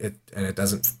 then it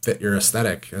doesn't fit your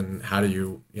aesthetic. And how do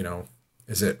you,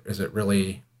 is it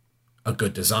really a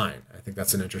good design? I think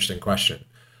that's an interesting question.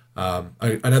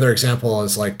 Another example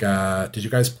is like, did you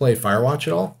guys play Firewatch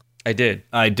at all? I did.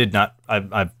 I did not.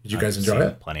 Did you guys enjoy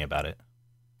it? Plenty about it.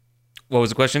 What was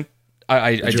the question?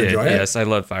 I did. Yes, I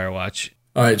love Firewatch.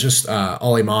 Just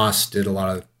Ollie Moss did a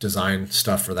lot of design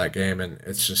stuff for that game, and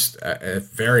it's just a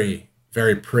very,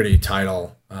 very pretty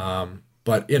title.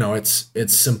 But it's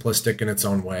simplistic in its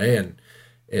own way, and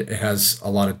it has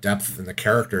a lot of depth in the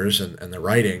characters and the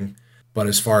writing. But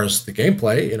as far as the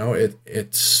gameplay,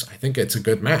 I think it's a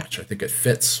good match. I think it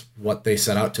fits what they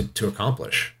set out to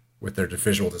accomplish with their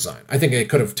visual design. I think they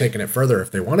could have taken it further if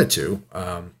they wanted to.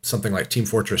 Something like Team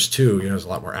Fortress 2, is a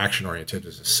lot more action oriented.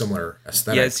 It's a similar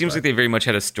aesthetic. Yeah, it seems like they very much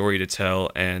had a story to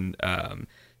tell, and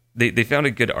they found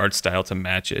a good art style to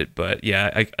match it. But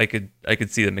yeah, I could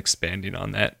see them expanding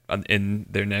on that in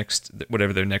their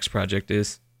whatever their next project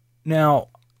is. Now,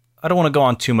 I don't want to go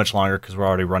on too much longer because we're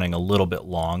already running a little bit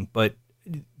long, but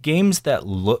games that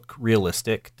look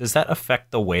realistic, does that affect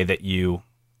the way that you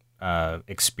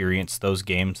experience those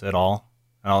games at all?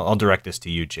 And I'll direct this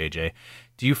to you, JJ.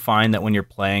 Do you find that when you're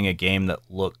playing a game that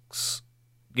looks,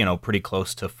 pretty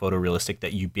close to photorealistic,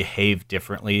 that you behave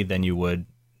differently than you would,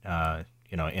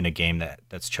 in a game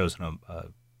that's chosen a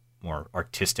more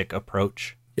artistic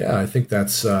approach? Yeah, I think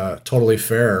that's totally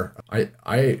fair.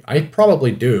 I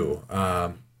probably do,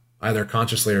 either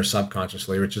consciously or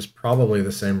subconsciously, which is probably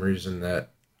the same reason that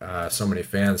so many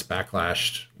fans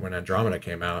backlashed when Andromeda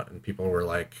came out, and people were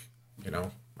like,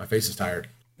 my face is tired.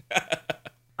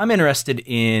 I'm interested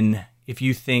in if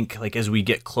you think, like, as we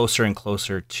get closer and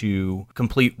closer to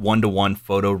complete one-to-one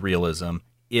photorealism,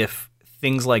 if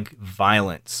things like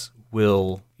violence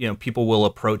will, people will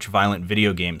approach violent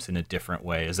video games in a different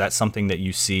way. Is that something that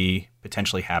you see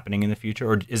potentially happening in the future,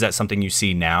 or is that something you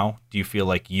see now? Do you feel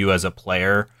like you as a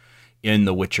player in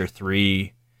The Witcher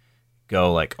 3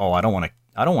 go like, oh, I don't want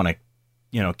to,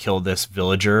 kill this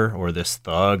villager or this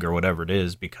thug or whatever it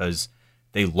is because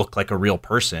they look like a real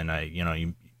person? Are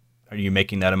you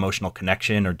making that emotional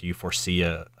connection, or do you foresee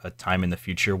a time in the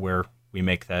future where we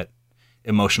make that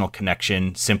emotional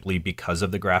connection simply because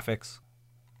of the graphics?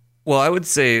 Well, I would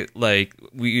say like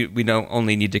we don't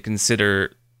only need to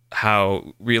consider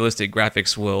how realistic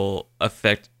graphics will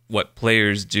affect what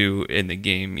players do in the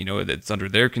game, that's under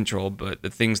their control, but the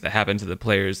things that happen to the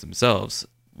players themselves.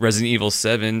 Resident Evil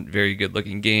 7, very good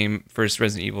looking game, first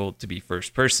Resident Evil to be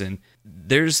first person.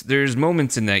 There's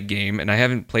moments in that game, and I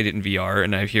haven't played it in VR,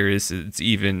 and I hear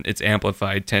it's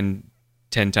amplified 10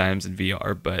 times in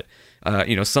VR, but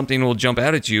something will jump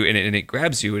out at you and it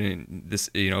grabs you, and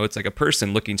it's like a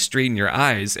person looking straight in your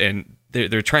eyes, and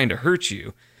they're trying to hurt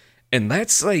you. And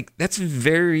that's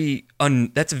very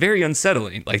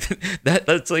unsettling. Like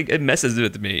that's like, it messes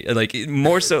with me. Like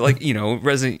more so like,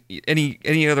 Resident,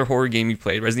 any other horror game you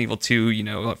played, Resident Evil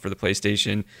 2, for the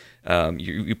PlayStation,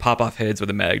 you pop off heads with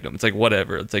a magnum. It's like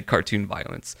whatever. It's like cartoon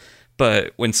violence.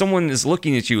 But when someone is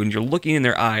looking at you and you're looking in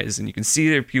their eyes and you can see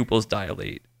their pupils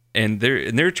dilate and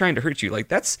they're trying to hurt you, like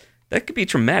that could be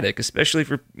traumatic, especially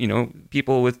for,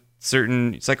 people with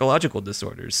certain psychological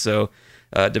disorders. So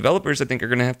developers, I think, are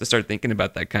going to have to start thinking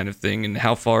about that kind of thing and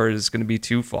how far is going to be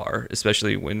too far,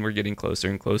 especially when we're getting closer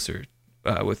and closer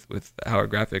with how our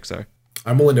graphics are.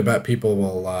 I'm willing to bet people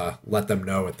will let them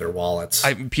know with their wallets.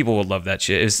 People will love that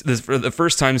shit. For the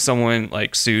first time someone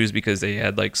like sues because they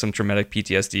had like some traumatic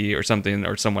PTSD or something,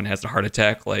 or someone has a heart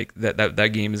attack, like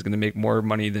that game is going to make more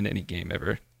money than any game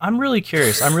ever. I'm really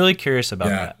curious about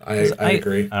that. I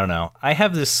agree. I don't know. I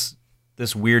have this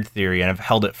weird theory, and I've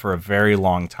held it for a very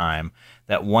long time,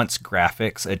 that once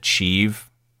graphics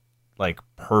achieve like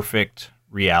perfect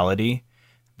reality,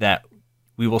 that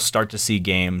we will start to see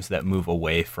games that move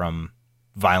away from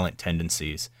violent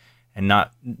tendencies, and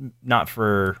not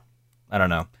for, I don't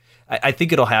know. I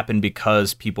think it'll happen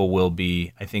because people will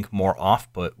be, I think, more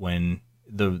off-put when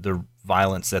the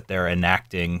violence that they're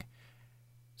enacting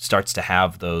starts to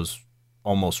have those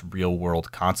almost real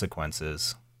world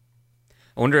consequences.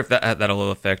 I wonder if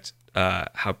that'll affect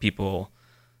how people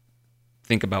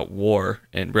think about war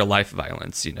and real life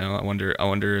violence. You know, I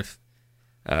wonder if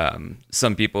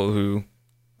some people who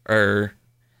are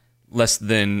less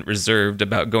than reserved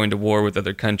about going to war with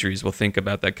other countries will think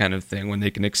about that kind of thing when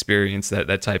they can experience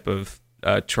that type of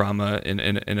trauma in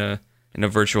a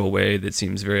virtual way that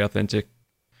seems very authentic.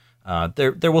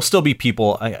 There will still be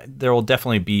people. There will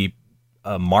definitely be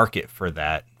a market for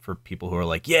that, for people who are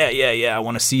like, yeah, I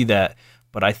want to see that.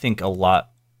 But I think a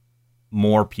lot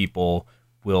more people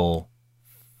will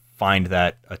find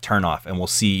that a turnoff, and we'll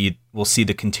see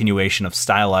the continuation of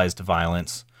stylized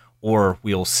violence, or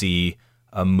we'll see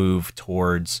a move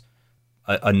towards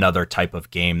another type of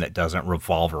game that doesn't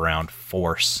revolve around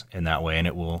force in that way. And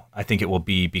I think it will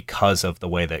be because of the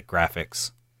way that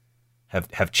graphics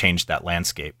have changed that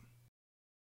landscape.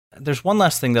 There's one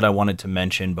last thing that I wanted to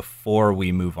mention before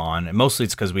we move on, and mostly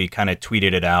it's because we kind of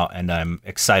tweeted it out, and I'm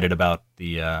excited about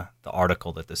the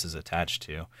article that this is attached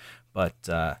to. But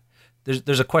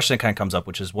there's a question that kind of comes up,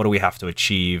 which is, what do we have to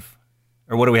achieve,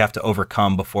 or what do we have to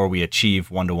overcome before we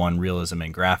achieve one-to-one realism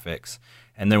in graphics?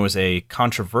 And there was a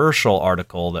controversial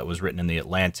article that was written in The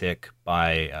Atlantic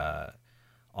by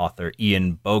author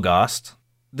Ian Bogost.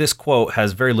 This quote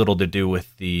has very little to do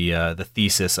with the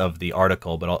thesis of the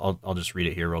article, but I'll just read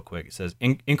it here real quick. It says,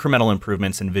 incremental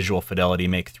improvements in visual fidelity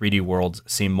make 3D worlds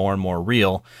seem more and more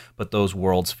real, but those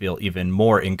worlds feel even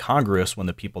more incongruous when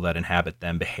the people that inhabit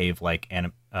them behave like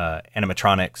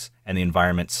animatronics and the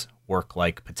environments work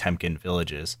like Potemkin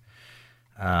villages.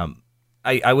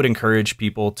 I would encourage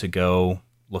people to go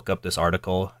look up this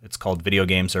article. It's called Video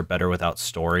Games Are Better Without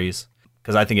Stories,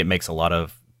 because I think it makes a lot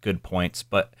of good points.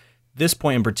 But this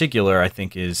point in particular, I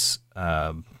think, is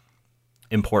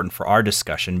important for our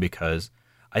discussion, because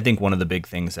I think one of the big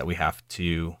things that we have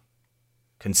to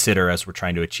consider as we're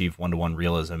trying to achieve one-to-one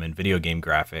realism in video game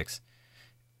graphics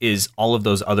is all of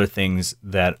those other things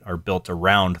that are built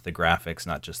around the graphics,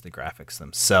 not just the graphics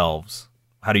themselves.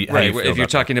 How do you feel if you're about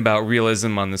talking about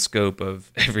realism on the scope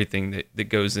of everything that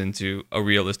goes into a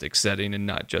realistic setting and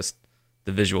not just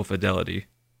the visual fidelity,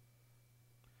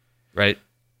 right?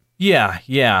 Yeah.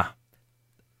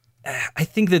 I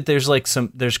think that there's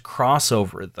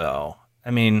crossover, though.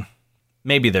 I mean,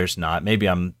 maybe there's not. Maybe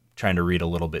I'm trying to read a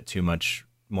little bit too much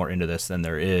more into this than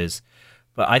there is.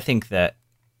 But I think that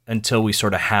until we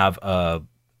sort of have a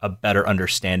better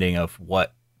understanding of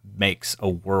what makes a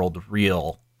world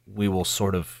real, we will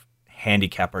sort of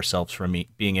handicap ourselves from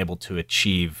being able to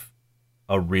achieve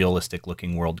a realistic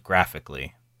looking world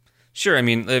graphically. Sure. I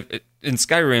mean, in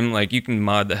Skyrim, like, you can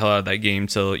mod the hell out of that game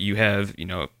till you have,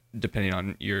 depending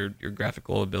on your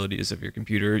graphical abilities of your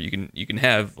computer, you can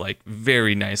have like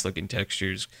very nice looking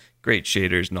textures, great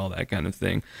shaders, and all that kind of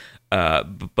thing.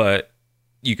 But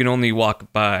you can only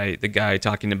walk by the guy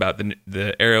talking about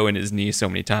the arrow in his knee so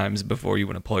many times before you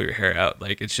want to pull your hair out.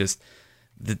 Like, it's just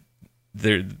the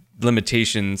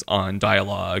limitations on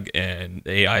dialogue and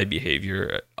AI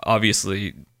behavior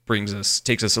obviously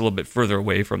takes us a little bit further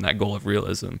away from that goal of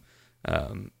realism.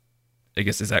 I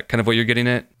guess, is that kind of what you're getting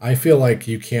at? I feel like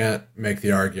you can't make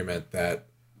the argument that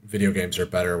video games are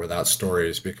better without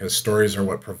stories, because stories are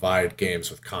what provide games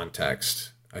with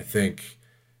context. I think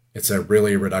it's a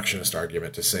really reductionist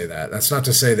argument to say that. That's not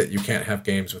to say that you can't have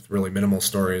games with really minimal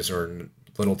stories or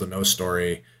little to no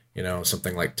story,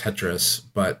 something like Tetris,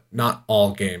 but not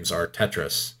all games are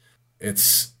Tetris.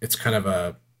 It's kind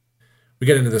of we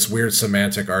get into this weird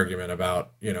semantic argument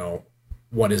about,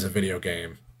 what is a video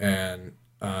game? And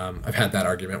I've had that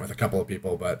argument with a couple of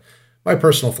people, but my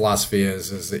personal philosophy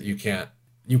is that you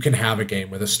can have a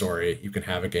game with a story. You can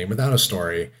have a game without a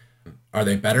story. Are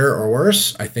they better or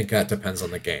worse? I think that depends on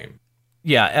the game.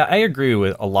 Yeah, I agree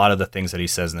with a lot of the things that he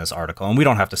says in this article, and we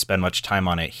don't have to spend much time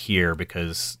on it here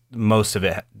because most of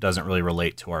it doesn't really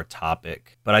relate to our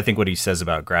topic. But I think what he says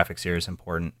about graphics here is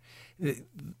important.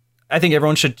 I think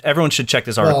everyone should check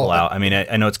this article out. I mean,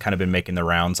 I know it's kind of been making the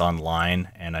rounds online,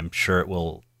 and I'm sure it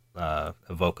will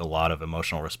evoke a lot of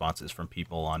emotional responses from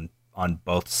people on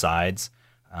both sides.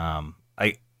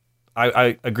 I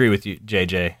agree with you,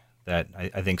 JJ, that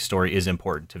I think story is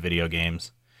important to video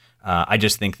games. I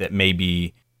just think that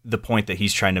maybe the point that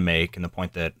he's trying to make, and the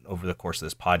point that over the course of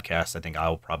this podcast I think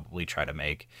I'll probably try to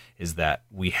make, is that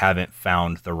we haven't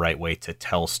found the right way to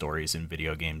tell stories in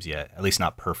video games yet, at least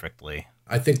not perfectly.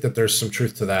 I think that there's some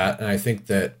truth to that, and I think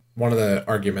that one of the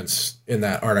arguments in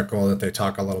that article that they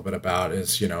talk a little bit about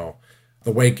is,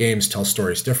 the way games tell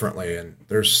stories differently. And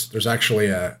there's actually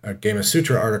a Game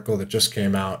Sutra article that just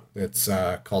came out. It's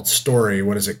called Story,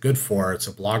 What Is It Good For? It's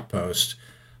a blog post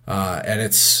And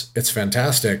it's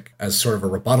fantastic as sort of a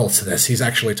rebuttal to this. He's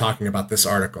actually talking about this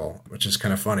article, which is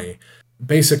kind of funny.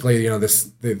 Basically,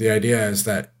 the idea is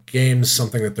that games,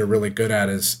 something that they're really good at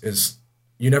is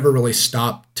you never really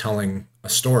stop telling a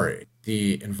story.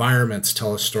 The environments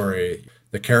tell a story.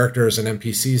 The characters and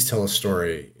NPCs tell a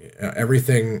story.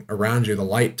 Everything around you, the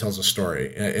light tells a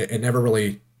story. It never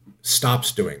really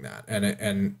stops doing that.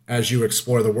 And as you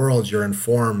explore the world, you're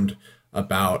informed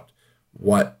about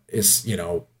what is,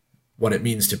 what it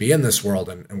means to be in this world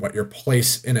and what your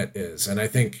place in it is. And I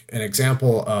think an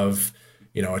example of,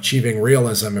 achieving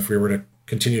realism, if we were to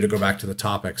continue to go back to the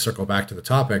topic, circle back to the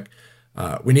topic,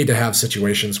 we need to have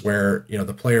situations where,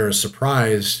 the player is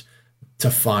surprised to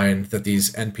find that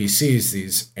these NPCs,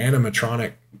 these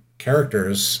animatronic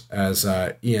characters, as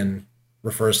Ian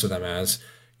refers to them as,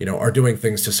 are doing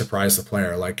things to surprise the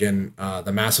player. Like in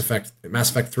the Mass Effect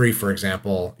 3, for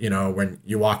example, when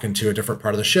you walk into a different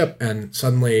part of the ship and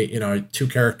suddenly, two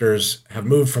characters have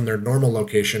moved from their normal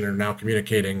location and are now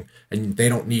communicating, and they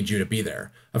don't need you to be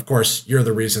there. Of course, you're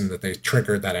the reason that they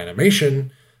triggered that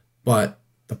animation, but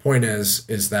the point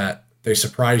is that they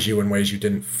surprise you in ways you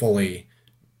didn't fully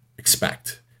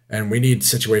expect. And we need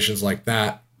situations like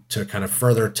that to kind of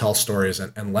further tell stories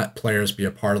and let players be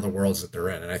a part of the worlds that they're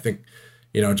in. And I think,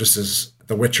 just as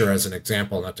The Witcher as an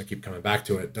example, not to keep coming back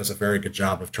to it, does a very good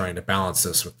job of trying to balance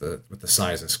this with the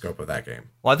size and scope of that game.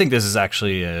 Well, I think this is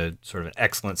actually a sort of an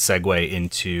excellent segue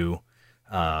into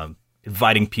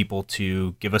inviting people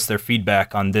to give us their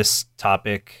feedback on this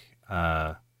topic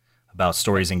about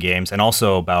stories in games, and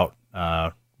also about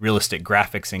realistic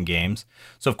graphics in games.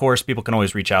 So, of course, people can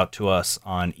always reach out to us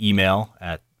on email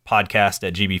at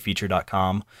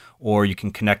podcast@gbfeature.com, or you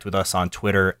can connect with us on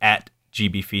Twitter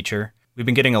 @gbfeature. We've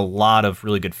been getting a lot of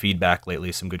really good feedback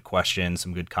lately, some good questions,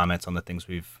 some good comments on the things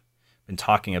we've been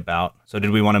talking about. So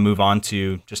did we want to move on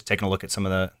to just taking a look at some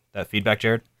of that feedback,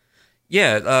 Jared?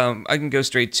 Yeah, I can go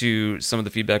straight to some of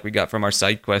the feedback we got from our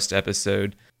SideQuest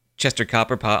episode. Chester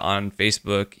Copperpot on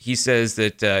Facebook, he says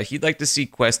that he'd like to see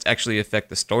quests actually affect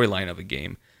the storyline of a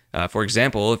game. For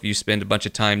example, if you spend a bunch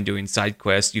of time doing side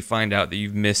quests, you find out that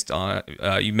you've missed out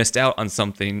on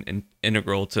something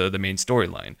integral to the main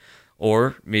storyline.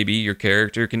 Or maybe your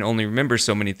character can only remember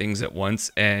so many things at once,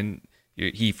 and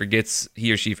he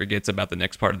or she forgets about the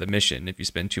next part of the mission if you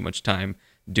spend too much time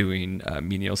doing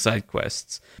menial side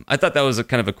quests. I thought that was a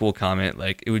kind of a cool comment.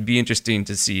 Like, it would be interesting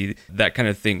to see that kind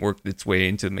of thing work its way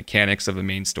into the mechanics of a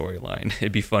main storyline.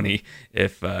 It'd be funny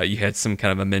if you had some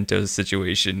kind of memento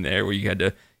situation there where you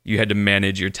had to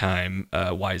manage your time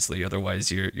wisely.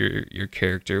 Otherwise, your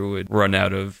character would run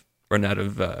out of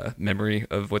memory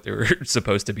of what they were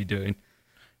supposed to be doing.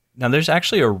 Now, there's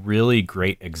actually a really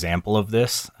great example of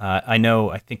this.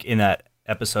 I think in that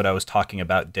episode I was talking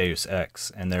about Deus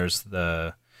Ex, and there's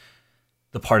the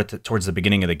part towards the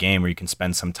beginning of the game where you can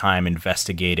spend some time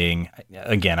investigating.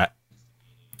 Again,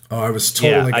 I was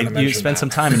totally going to mention you spend some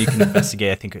time and you can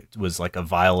investigate. I think it was like a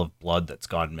vial of blood that's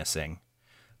gone missing.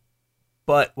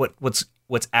 But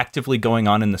what's actively going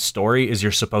on in the story is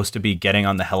you're supposed to be getting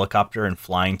on the helicopter and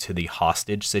flying to the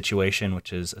hostage situation,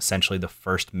 which is essentially the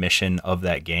first mission of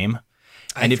that game.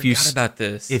 And I forgot about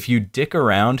this. If you dick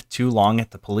around too long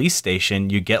at the police station,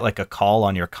 you get like a call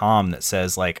on your comm that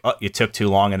says like, "Oh, you took too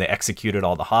long and they executed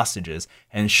all the hostages."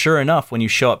 And sure enough, when you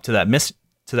show up to that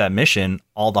mission,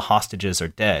 all the hostages are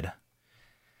dead.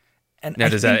 And now,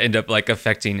 does that end up like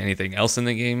affecting anything else in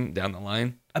the game down the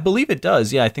line? I believe it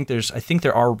does. Yeah, I think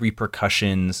there are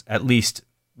repercussions, at least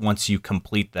once you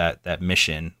complete that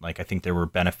mission. Like, I think there were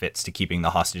benefits to keeping the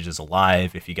hostages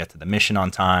alive if you get to the mission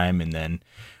on time, and then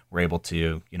we're able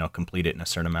to, complete it in a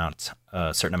certain amount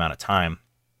of time.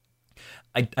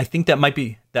 I think that might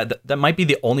be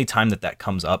the only time that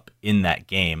comes up in that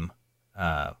game,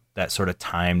 that sort of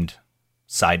timed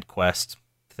side quest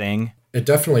thing. It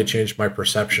definitely changed my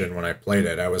perception when I played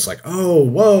it. I was like, oh,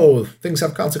 whoa, things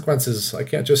have consequences. I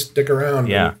can't just stick around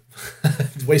and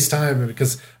waste time,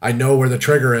 because I know where the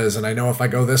trigger is, and I know if I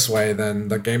go this way, then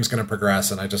the game's going to progress,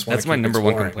 and I just want to keep That's my number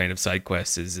exploring. one complaint of side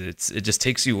quests is it just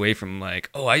takes you away from like,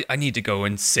 oh, I need to go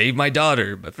and save my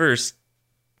daughter, but first,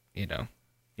 Yeah,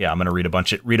 I'm going to read a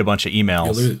bunch of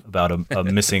emails about a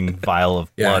missing vial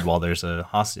of blood while there's a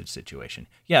hostage situation.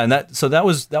 Yeah, and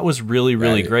that was really,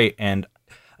 really great. And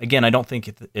again, I don't think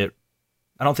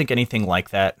anything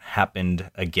like that happened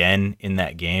again in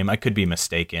that game. I could be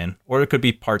mistaken, or it could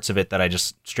be parts of it that I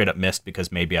just straight up missed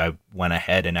because maybe I went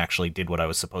ahead and actually did what I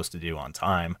was supposed to do on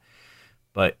time.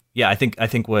 But yeah, I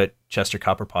think what Chester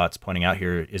Copperpot's pointing out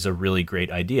here is a really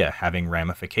great idea, having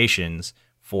ramifications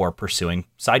for pursuing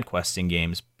side quests in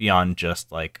games beyond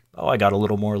just like, oh, I got a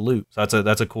little more loot. So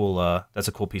that's a cool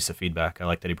piece of feedback. I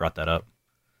like that he brought that up.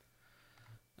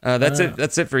 That's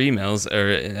it for emails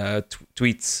or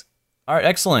tweets. All right,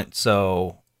 excellent.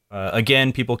 So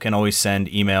again, people can always send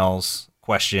emails,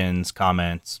 questions,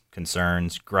 comments,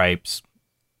 concerns, gripes,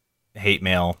 hate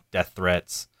mail, death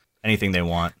threats, anything they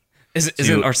want.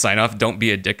 Isn't our sign off? Don't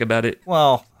be a dick about it.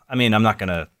 Well, I mean, I'm not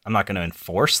gonna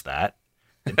enforce that.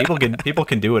 People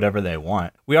can do whatever they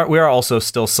want. We are also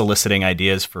still soliciting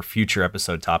ideas for future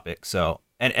episode topics. So,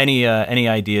 and any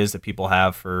ideas that people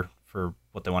have for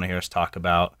what they want to hear us talk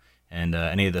about, and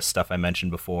any of the stuff I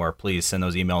mentioned before, please send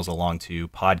those emails along to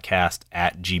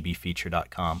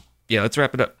podcast@gbfeature.com. Yeah, let's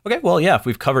wrap it up. Okay, well, yeah, if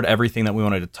we've covered everything that we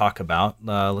wanted to talk about,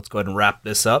 let's go ahead and wrap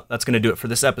this up. That's going to do it for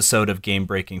this episode of Game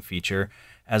Breaking Feature.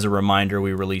 As a reminder,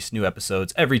 we release new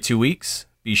episodes every 2 weeks.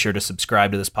 Be sure to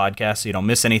subscribe to this podcast so you don't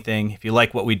miss anything. If you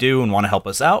like what we do and want to help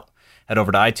us out, head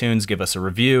over to iTunes, give us a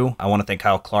review. I want to thank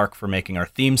Kyle Clark for making our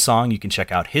theme song. You can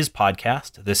check out his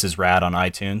podcast, This Is Rad, on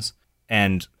iTunes.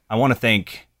 And I want to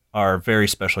thank our very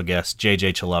special guest,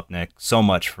 JJ Chalupnik, so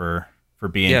much for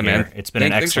being here. Man. It's been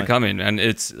an excellent... Thanks for coming, man.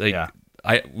 It's like... Yeah.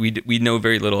 We know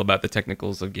very little about the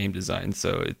technicals of game design,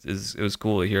 so it was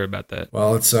cool to hear about that.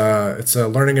 Well, it's a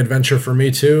learning adventure for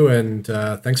me too, and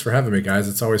thanks for having me, guys.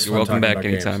 It's always fun. You're welcome talking back about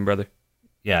anytime, games. brother.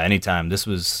 Yeah, anytime. This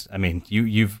was, I mean,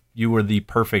 you were the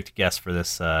perfect guest for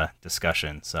this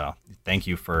discussion. So thank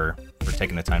you for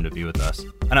taking the time to be with us.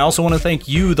 And I also want to thank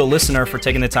you, the listener, for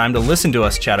taking the time to listen to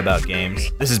us chat about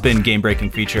games. This has been Game Breaking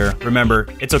Feature. Remember,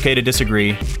 it's okay to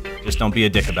disagree. Just don't be a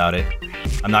dick about it.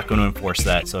 I'm not going to enforce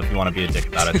that. So if you want to be a dick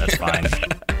about it, that's fine.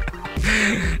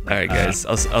 All right, guys.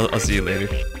 I'll see you later.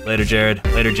 Later, Jared.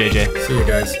 Later, JJ. See you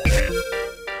guys.